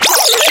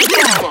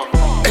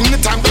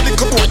 Anytime when they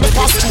come out the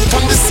pass through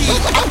from the scene,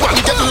 I want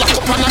to get locked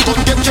up and I go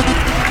get you.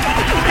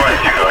 Right,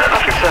 you go.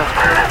 Officer,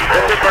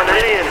 them dip on the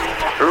lane.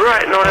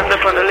 Right now, them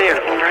dip on the lane.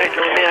 Right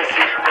now, me I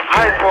see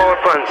high power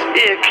pants,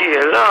 AK,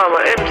 Llama,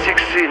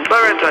 M16,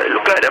 Beretta.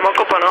 Look like them a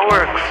couple of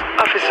works.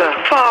 Officer,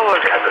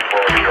 forward.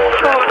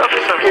 Forward,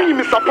 officer. Me,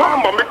 Mr.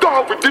 Palmer, me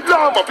dog with the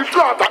Llama, the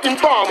slaughter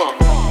informer.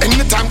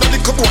 Anytime that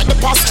they come out the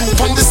pass through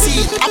from the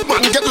scene, I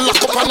want to get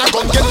locked up and I go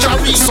get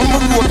carried. Some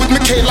road with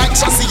me K like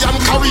Chassis and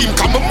Kareem.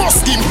 Come a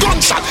must game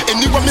gunshot.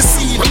 Anywhere me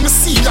see, when me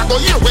see, I go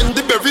here when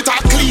the berry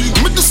are clean.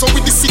 Me do so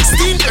with the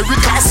 16,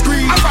 Erica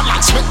scream.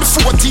 Avalanche make me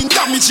 14,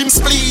 damage him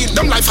spleen.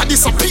 Them life a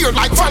disappear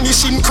like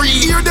vanishing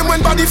cream. Hear them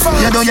when body fall.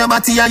 You know your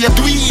body and your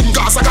tween.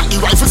 Cause I got the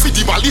rifle for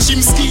the abolish him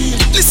scheme.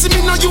 Listen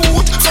me no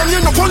youth, from you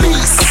no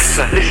police.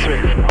 Officer, listen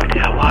me.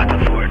 Yeah,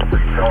 Waterford.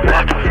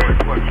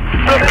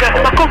 Look at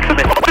him, come to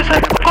me. Officer,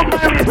 come to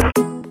me.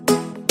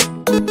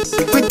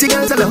 Pretty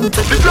girls alone.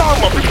 The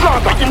drama, the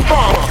slaughter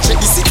informer. Check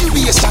the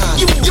situation.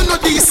 You know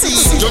DC.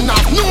 You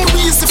not no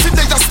reason for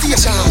the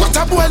station. What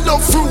a boy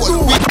love fruit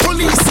with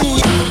police.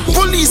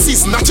 Police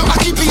is not your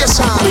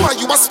occupation. Who are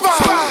you a spy?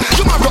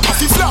 You might rock off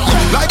the fly.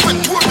 Like when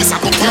tourists are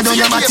going to you know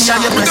your body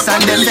and your breast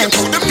and them legs.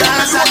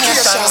 Girls and your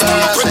shots.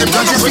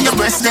 Judges for your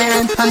breast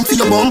then and for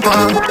your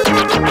bumper.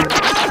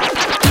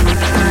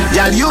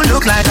 Girl, you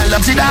look like a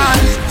luxury doll.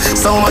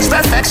 So much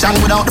perfection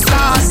without the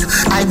flaws.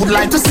 I would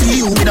like to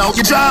see you without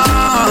your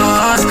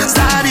jaws.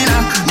 Starting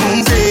up,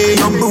 moving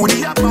your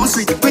booty up on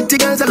sweet. Pretty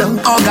girls alone.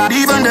 Oh God,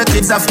 even the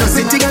kids have to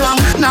sit together.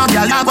 Now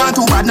girl, you want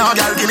to bad, now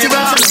girl, give me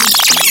rough.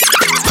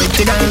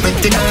 Pretty girl,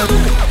 pretty girl.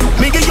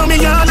 Me give you me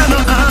all and no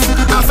half.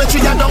 Half a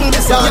tree down the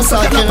sun.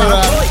 Dancehall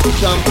General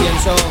Champion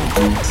song.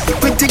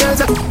 Pretty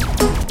girls alone.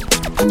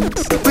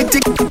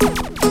 Pretty girls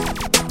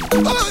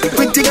alone.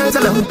 Pretty girls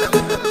alone.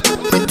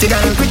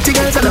 Pretty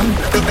girls alone.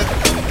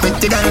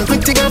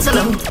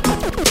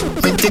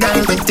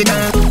 Pretty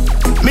girl.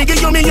 Me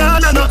give you me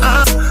all and no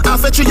half.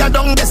 Half a tree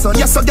down the sun.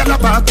 Yes, so girl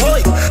apart,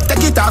 boy.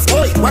 Take it off,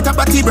 boy. What a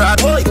body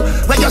broad, boy.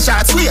 Where your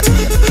shots sweet.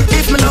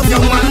 If me love you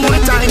one more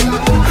time,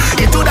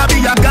 it would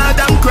be a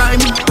goddamn crime.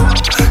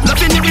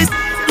 Nothing you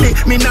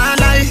me nah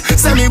lie.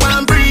 Say me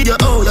one breathe you,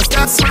 oh, you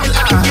start smile.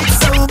 It's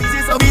so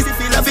easy,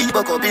 feel a feel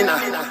buck up in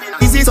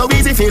Easy, so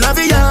easy, feel a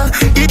feel.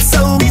 It's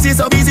so easy,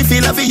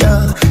 feel a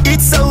feel.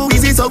 It's so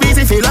easy,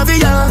 feel a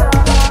feel.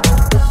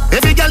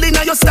 Every girl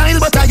inna your style,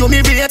 but I you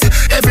me rate.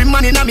 Every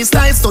man inna me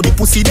style, so the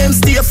pussy them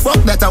stay.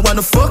 Fuck that, I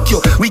wanna fuck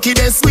you.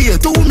 Wickedest way,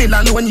 2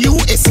 million when you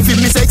feel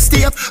me sex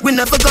tape. We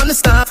never gonna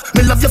stop.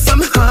 Me love you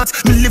from my heart.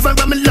 Me liver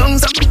and my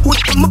lungs. I'm put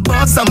on my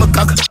parts and my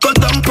cock. Go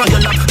down on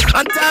your lap.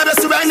 And tired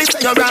of Riley say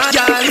you're right.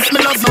 If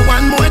me love you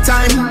one more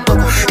time,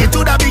 it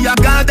would be a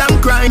goddamn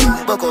crime.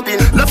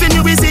 Loving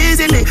you is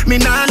easily, me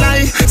nah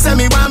lie. Say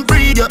me one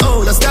breathe you,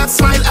 oh, you start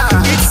smile.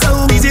 It's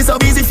so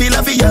easy, feel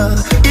a feel.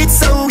 It's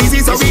so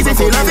easy, feel a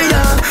feel.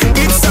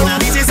 It's so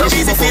easy,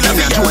 feel a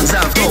feel. Jones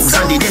have clothes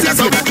and the days of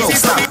the clothes.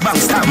 Stop, bang,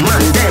 stop,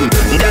 man, them.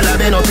 Girl have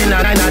been up in a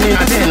 9 and in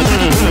a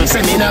 10.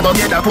 Say me nah go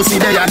get a pussy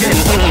there again.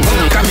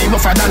 Can me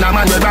rougher than a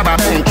man with rubber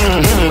band.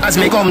 As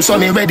me come, so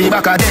me ready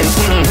back again.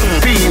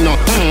 Peanut,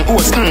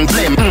 oats,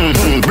 blem.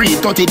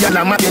 Breathe 30 girl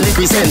and make me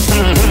crescent.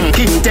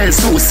 Kim tell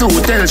Sue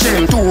tell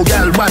Shem. 2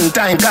 girl one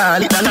time,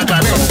 call it a knock a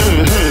rent.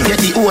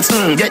 Get the oats,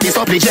 get the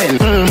supplement.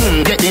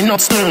 Get the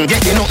nuts,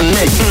 get the nothing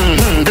make.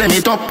 Blem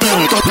it up,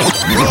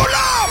 roll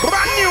up,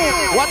 brand new.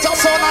 What's up,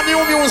 son of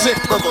new music?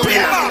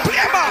 Bokobina.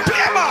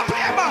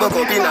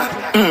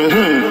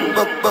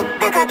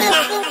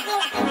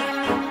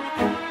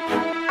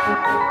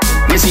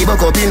 she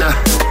buck up inna.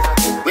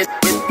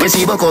 When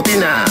she buck up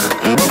inna,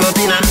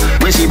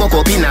 when she buck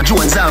up inna,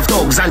 Jones have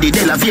thugs and the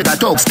De La Vega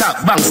thugs.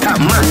 Stop, bang, stop,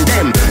 man,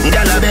 them.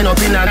 Gyal a been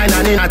up inna 9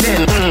 and inna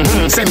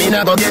 10. Say me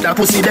nah go get a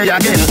pussy there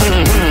again.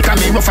 Can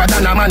me rougher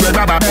than a man with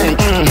rubber band.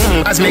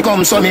 As me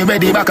come, so me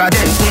ready back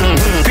again.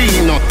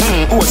 Peanut,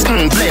 oats,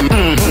 blem.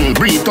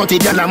 Breed 30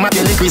 gyal a mad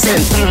in the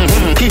crescent.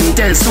 King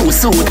tell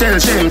Sue tell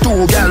Shem.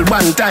 2 gyal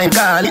one time,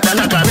 call it a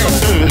not a rent.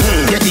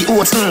 Get the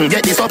oats,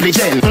 get the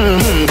supplement.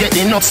 Get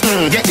the nuts,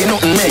 get the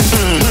nothing made.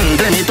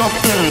 Blem it up,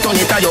 turn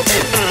it your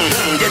head.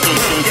 Get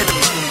it.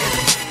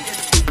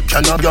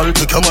 Can a girl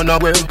take your man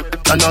away?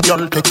 Can a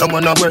girl take your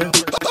man away?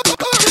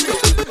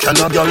 Can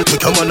a girl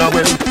take your man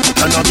away?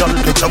 Can a girl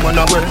take your man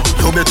away?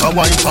 You better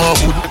wine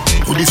forward.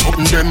 Do this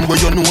something them where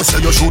you know say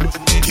you should.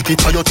 Kick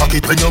it or you tuck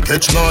it when you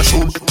catch my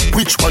should.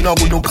 Which one I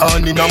would look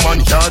on in a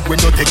man yard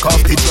when you take off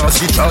the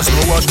chance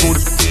no wash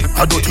good.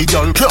 A dirty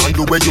girl can't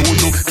do where you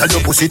do. Tell your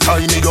pussy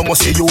tiny, you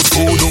must see you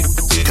food.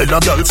 Tell a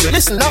girl say,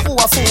 listen now who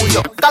a fool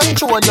you.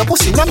 Control your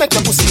pussy, no make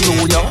your pussy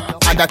know you.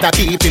 A that a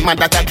keep him, a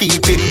that a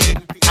keep him.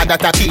 A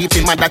that a keep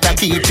him, a that a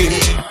keep him.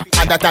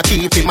 A that a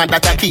keep him, a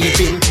that a keep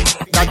him.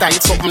 That I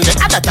something that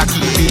a that a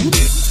keep him.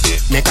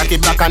 Make a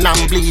keep black and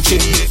I'm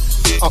bleaching.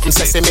 Up and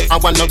say me I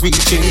wanna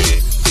reach him.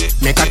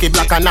 Make a keep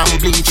black and I'm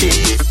bleaching.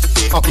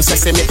 Up and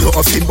say me you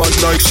a fit bad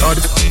like shad.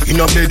 In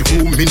a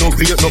bedroom me no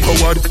rate no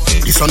coward.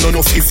 This a none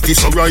of 50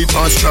 so right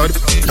past chad.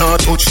 Nah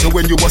touch you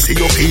when you a see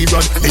your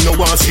period. Me no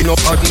want see no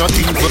pad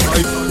nothing but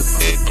right.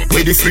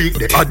 Where the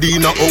freak the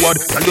Adina Howard.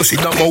 Can you see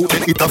that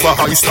mountain it have a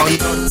high stand.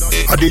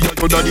 A the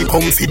yato daddy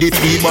come for the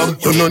tea bag.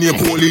 You know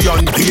name holy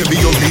and baby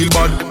you real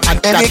bad.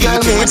 Every girl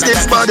needs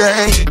this body.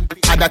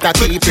 A that a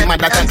keep him, a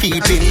that a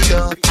keep him.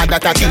 A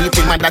that a keep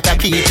him, a that a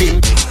keep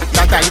him.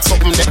 That I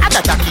something that a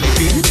that a keep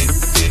him.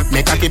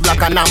 Make a keep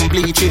black and I'm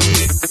bleaching.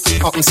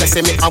 Up and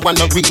say me I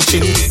wanna reach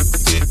him.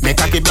 Make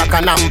a keep black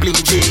and I'm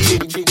bleaching.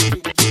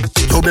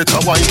 You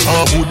better wine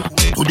forward.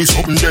 Do this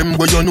something them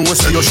where you know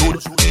say you should.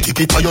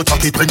 Kick it or you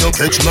tuck it when you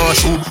catch my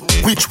shoe.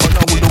 Which one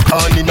I would look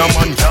on in a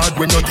man yard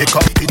when you take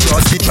off the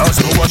chance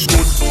no wash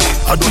good.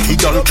 A dirty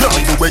girl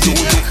can't do where you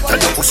do.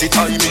 Tell your pussy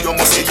tiny, you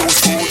must see you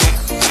food.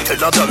 Tell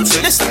a girl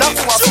say listen now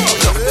who a fool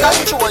you.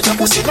 Control your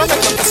pussy, no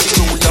make your pussy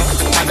know you.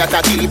 A that a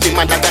keep him,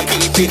 a that a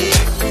keep him.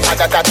 A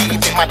that a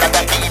keep him, a that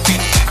a keep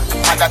him.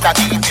 A that a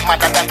keep him, a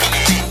that a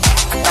keep him.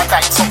 That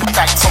tight, so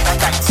tight, so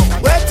tight, so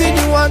tight. What did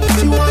you want?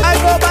 I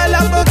go buy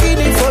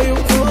Lamborghini for you.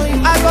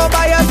 I go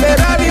buy a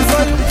Ferrari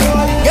for you.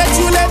 Get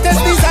you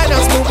latest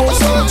designers, boo.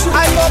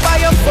 I go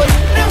buy them for you.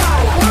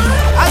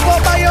 I go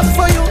buy them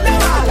for you.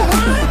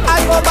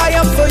 I go buy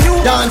them for you.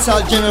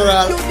 Dancehall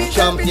General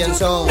Champion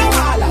Song.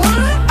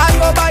 I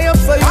go buy them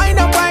for you.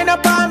 Wind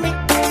up on me.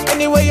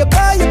 Anywhere you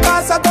go, you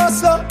pass, I go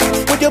slow.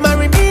 Would you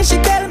marry me?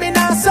 She tell me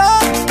now so.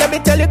 Let me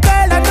tell you,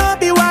 girl, I know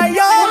be why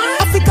yo.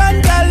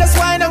 African girl, let's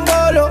wine and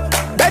go low.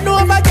 Bend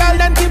over, girl,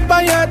 then tip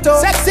on your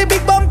toe. Sexy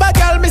big bumper,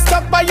 girl, me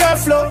stuck by your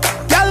flow.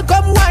 Girl,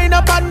 come wine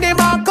up on the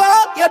marco.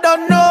 You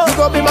don't know. You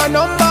gon' be my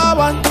number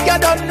one. You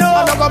don't know.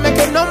 I'm not gonna make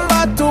it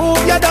number two.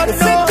 You don't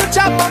know. Fit to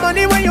chop my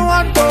money when you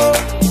want to.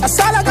 That's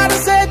all I gotta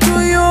say to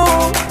you.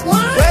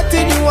 What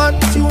did you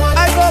want?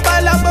 I go buy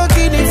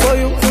Lamborghini for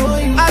you.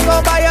 I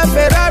go buy a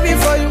Ferrari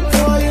for you.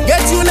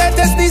 Get you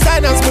latest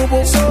designers, boo.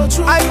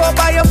 I go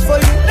buy them for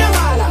you.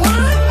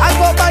 I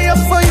go buy them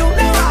for you.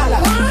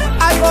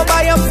 I go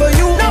buy them for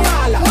you.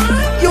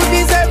 You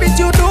deserve it,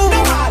 you do.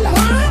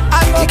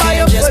 I go buy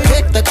them for you. You can't just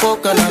pick the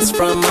coconuts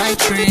from my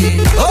tree.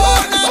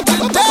 Oh, not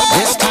today.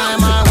 This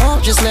time I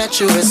won't just let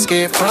you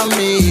escape from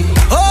me.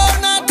 Oh,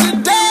 not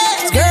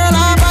today. Girl,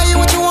 I'll buy you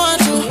what you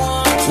want to.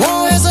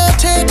 Won't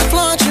hesitate to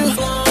flaunt you.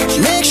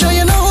 Make sure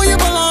you know who you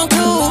belong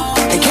to.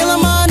 And kill a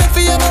man if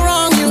he ever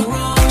wrong you.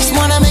 Just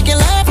wanna make you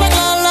laugh like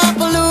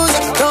Lollapalooza.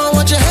 Don't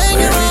want you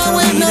hanging around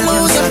with no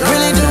loser.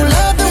 Really do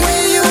love the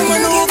way you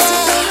maneuver.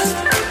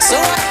 So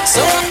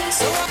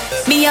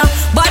me a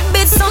bad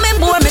bitch, so me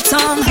bore me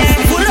tongue.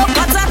 Pull up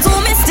a tattoo,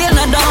 me still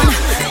not done.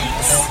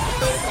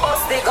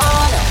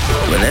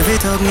 Well, every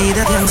talk need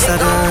a gangster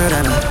girl,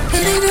 and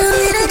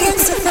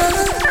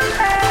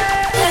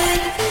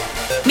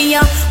me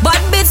a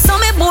bad bitch, so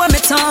me bore me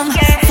tongue.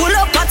 Pull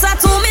up a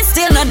tattoo, me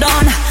still not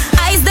done.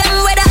 Eyes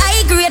them where the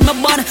high grade my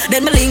bun.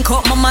 Then me link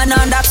up my man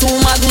and that 2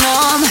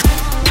 Magnum.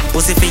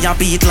 pussy fi a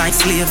beat like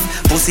slave.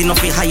 Pussy no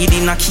fi hide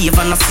in a cave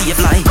and a save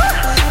life.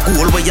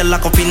 Goal where you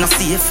lock up in a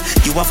safe.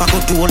 You have a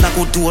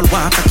good door,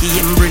 walk a key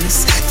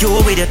embrace. You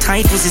with your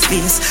tight pussy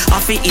space. I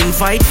fi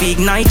invite, fi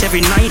ignite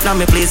every night. Now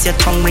me place your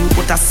tongue ring,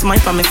 put a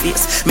smile on my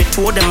face. Me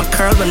told them a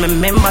curl when me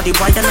remember the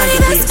wire on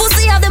your waist.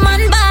 Pussy have the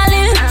man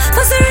ballin'.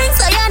 Pussy ring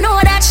so you know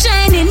that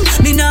shining.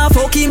 Me nah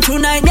fuck him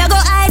tonight, me go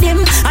hide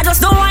him. I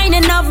just don't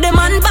whining of the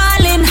man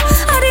ballin'.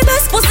 I the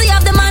best pussy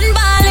have the man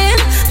ballin'.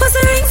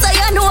 Pussy ring so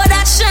you know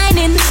that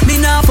shining. Me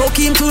nah fuck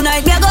him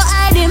tonight, me go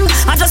hide him.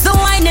 I just don't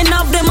whining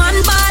of the man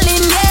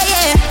ballin'.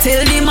 Yeah.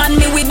 Tell the man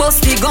me we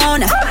bust the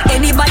gun.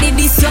 Anybody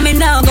this you me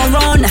nah go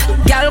run.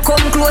 Girl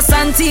come close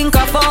and think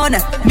of fun.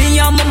 Me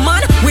and my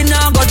man we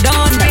nah go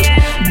down.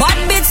 Bad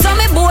bitch so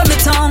me bore me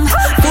tongue.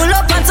 Pull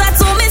up and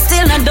tattoo me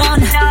still not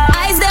done.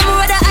 Eyes them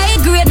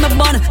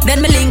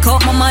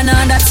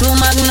true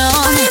magnum.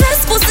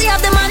 This pussy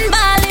of the man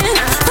balling.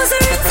 Pussy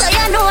ring so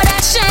you know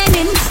that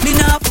shining. Me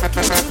up,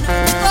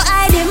 go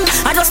hide him.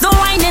 I just don't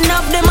winding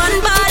up the man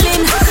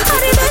balling.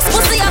 This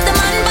pussy of the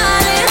man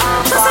balling.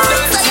 Pussy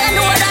ring so you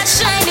know that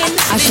shining.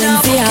 I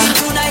shouldn't see her.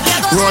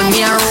 Run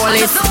me and roll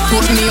it.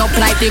 Put me up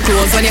like the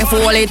clothes when you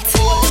fold it.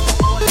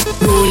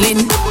 Rolling,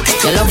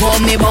 you love how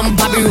me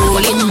bumper be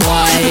rolling,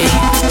 boy.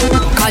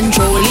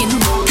 Controlling,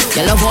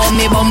 you love how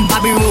me bumper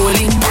be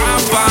rolling.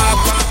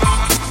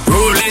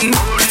 Rolling,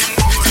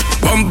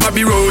 bumper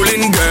be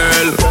rolling,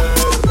 girl.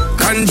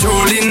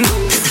 Controlling,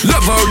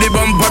 love how the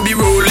bumper be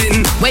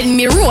rolling. When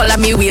me roll a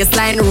me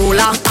waistline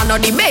roller, I know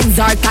the Benz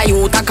or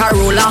Toyota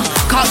Corolla.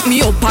 Cock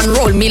me up and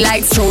roll me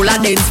like stroller,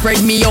 then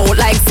spread me out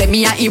like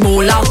semi a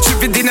Ebola.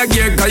 Chip it in a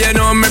gear, cause you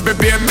know me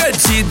prepare.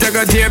 Bedsheet, take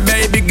a tear,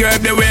 baby girl,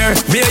 beware.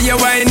 Beer you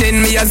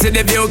whining, me I see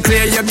the view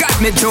clear. You got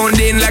me tuned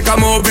in like a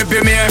movie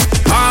premiere.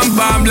 Pam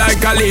pam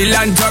like a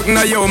Leland truck,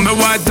 now you me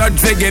want touch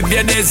to give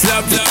you this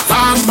love.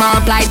 Pam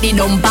pam like the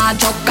dumper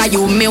truck, cause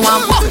you me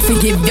want fuck to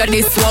give you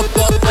this walk.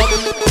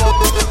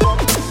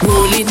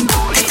 Rolling,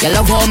 you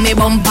love how me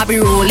bumper be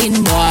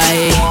rolling,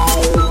 boy.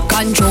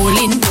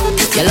 Controlling,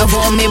 you love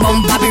how me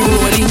bumper be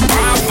rolling.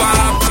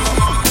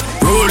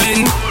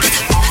 Rolling,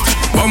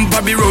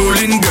 bumper be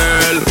rolling,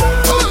 girl.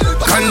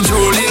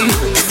 Controlling,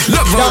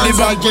 love how the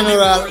bumper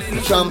General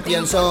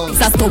Champion Sound.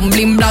 It's a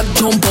stumbling block,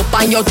 jump up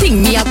on your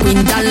thing, me a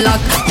quintal lock.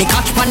 Me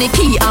catch pan the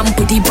key and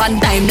put it on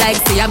time like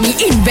say me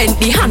invent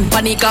the hand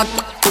pan the clock.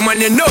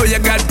 Woman, you know you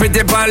got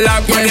pretty pan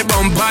lock. When the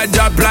bumper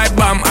drop like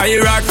bomb, I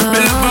rock.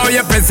 Me love how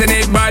you pressing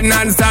it bad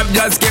non-stop.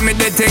 Just give me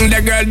the thing,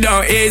 the girl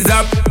don't ease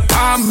up.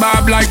 Pam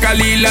pam like a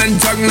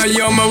Leland truck. Now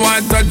you me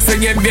want touch to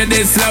give you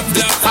this love.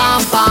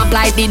 Pam pam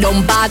like the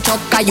dumper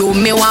truck, cause you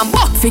me want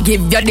buck to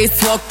give you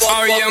this walk.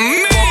 How you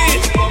mean?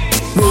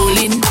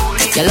 Rolling,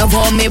 you love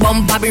how me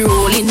bumper be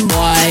rolling,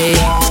 boy.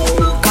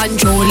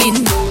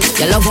 Controlling,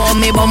 you love how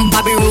me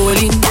bumper be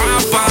rolling.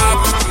 Pam pam,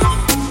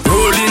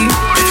 rolling,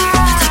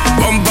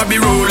 bumper be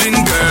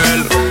rolling,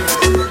 girl.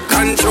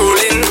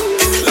 Controlling,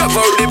 love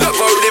how the.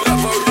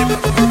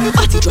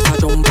 Party just a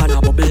jump and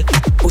a bubble.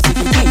 Pussy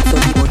fi tight so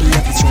the body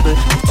have its trouble.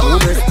 Two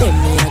breasts them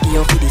me a give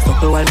you for the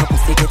supple. While my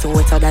pussy get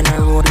wetter than a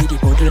road with the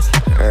puddle.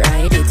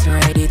 Ride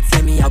it,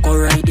 say me a go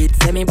ride it.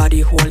 Say me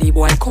body holy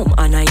boy come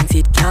and 90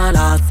 it can't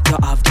last. You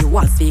have the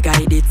walls fi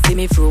guide it. See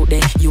me fruit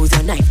there, use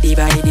your knife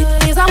divide it.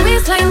 It's a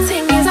waistline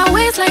thing, it's a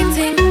waistline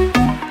thing.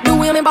 The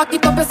way me back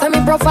it up, say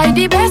me provide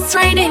the best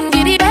riding,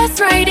 give the best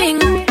riding.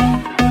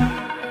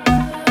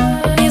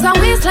 It's a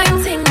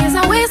waistline thing, it's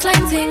a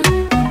waistline thing.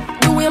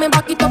 The way me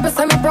back it up,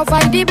 say me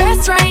provide the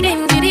best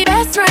riding, give the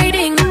best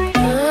riding.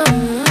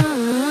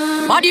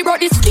 Body brought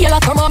the scale a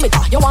thermometer.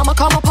 You want me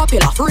come a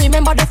popular.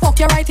 Remember the fuck,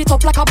 you write it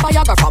up like a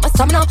biographer. My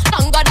stamina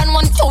longer than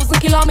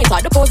 1,000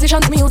 kilometers. The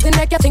positions me using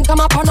make you think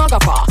I'm a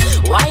pornographer.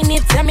 Wine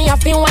it, tell me I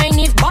feel wine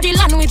it. Body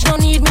language no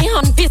need me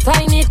hand fi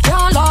sign it.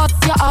 Can't lost,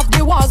 you have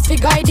the walls fi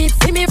guide it.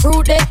 See me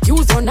fruit there,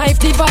 use your knife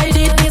divide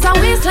it. It's a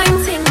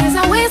waistline thing, it's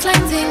a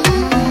waistline thing.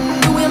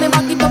 The way me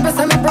back it up,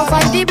 say me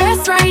provide the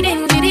best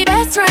riding, give the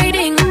best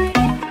riding.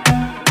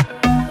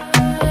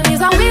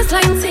 It's a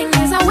waistline thing,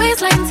 it's a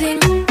waistline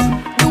thing.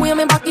 When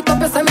me back it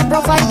up, say me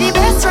provide the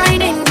best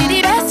riding,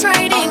 the best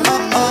riding.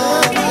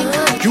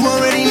 You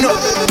already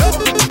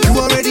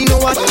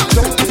know what to do.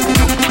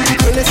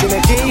 Well, listen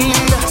again.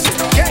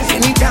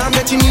 Anytime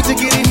that you need to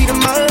get in need of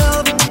my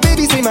love,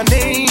 baby say my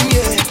name,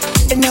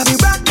 yeah. And I'll be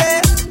right there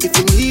if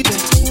you need me.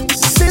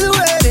 Say the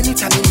word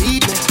anytime you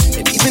need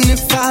me. And even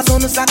if I was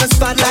on the soccer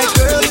spotlight,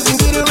 girl, you can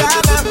get it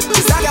right now.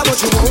 Cause I got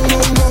what you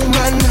want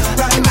right now.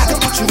 Right, I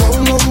got what you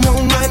want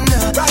right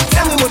now. Right,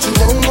 tell me what you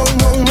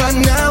want right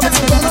now. What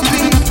you wanna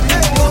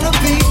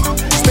be,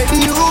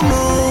 making you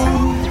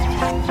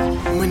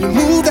move. When you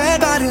move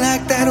that body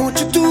like that, what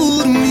you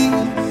do to me,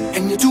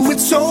 and you do it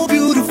so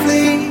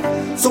beautifully.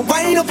 So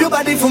wind up your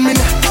body for me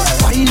now.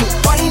 Wind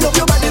up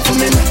your body for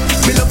me now.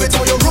 Me love it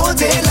how you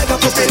rotate like a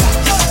propeller.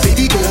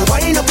 Baby girl,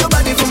 wind up your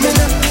body for me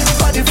now.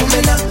 Body for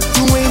me now.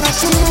 You ain't got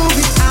to move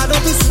it out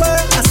of this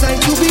world. I say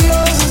to be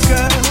yours,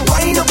 girl.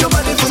 Wind up your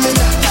body for me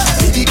now.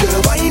 Baby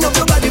girl, wind up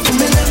your body for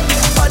me now.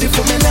 Body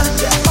for me now.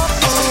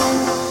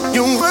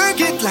 You work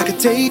it like a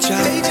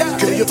teacher.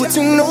 Girl, you're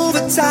putting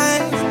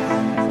overtime.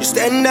 You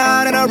stand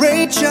out and I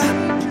rate ya.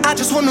 I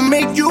just wanna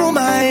make you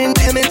mine.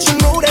 Damn it, you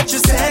know that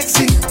you're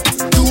sexy.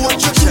 Do what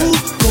you do.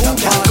 Go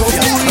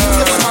through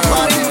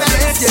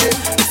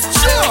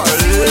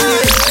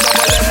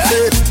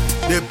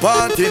the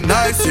party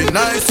nice,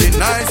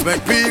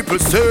 make people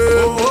say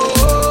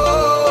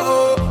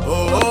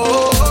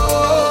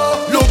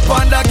look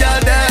on the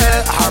girl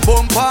there. Her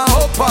bumper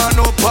up.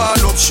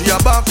 She a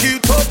back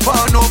it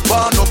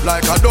up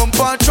like a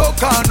dumper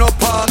choke up.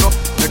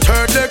 The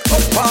third leg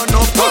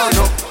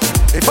up.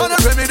 If I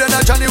not me then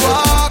I Johnny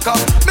Walker.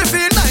 Me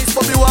feel nice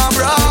but me want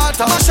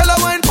brata. Marshall I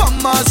went from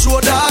my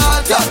shoulder.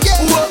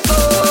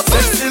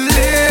 Sexy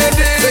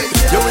lady,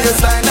 your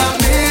waistline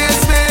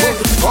amaze me.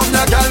 Come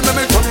now girl,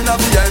 me turn in a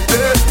VIP.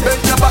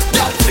 Bend your back,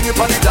 girl, sing it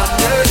on the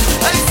dance.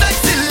 Hey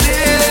sexy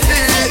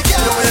lady,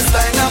 your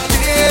waistline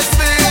amaze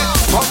me.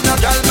 Come now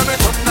girl,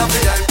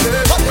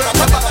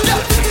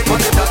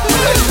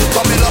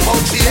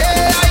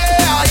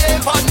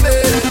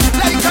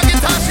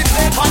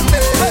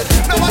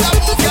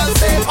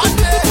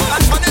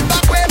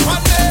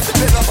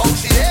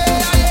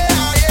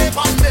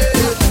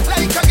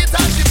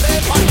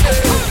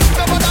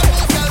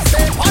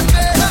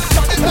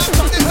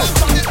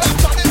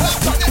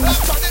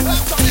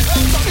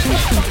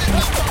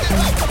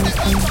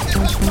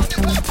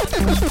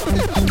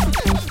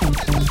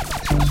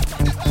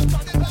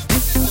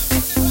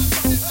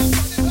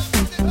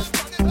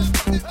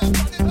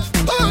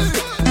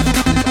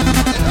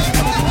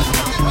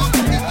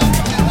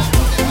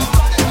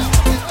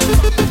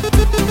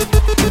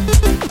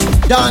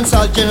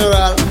 Dancehall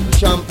General,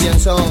 champion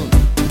sound.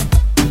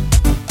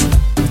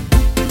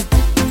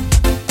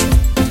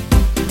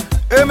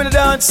 I'm in the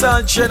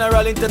Dancehall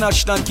General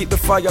International, keep the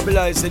fire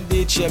blazing.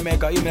 DJ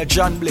Maker, you me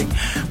John Bling.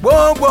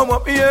 Boom, boom,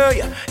 up here,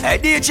 yeah. Hey,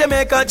 DJ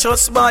Maker,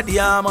 just bad,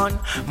 yeah, man.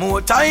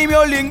 More time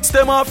your links,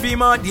 them off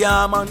him,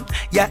 yeah, man.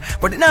 Yeah,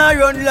 but now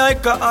run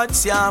like a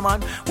hot, yeah,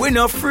 man. We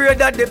not afraid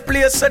that the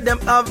place that them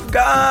have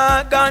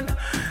gone.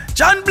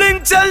 John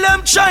Bling tell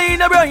them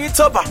China bring it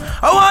up.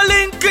 I want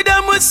link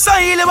them with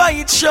Silent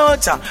White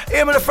Shorter.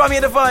 Him from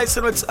here the voice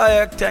and what's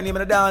I 10 him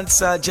in the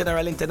Dancehall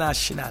General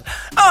International.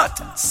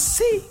 Out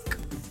sick.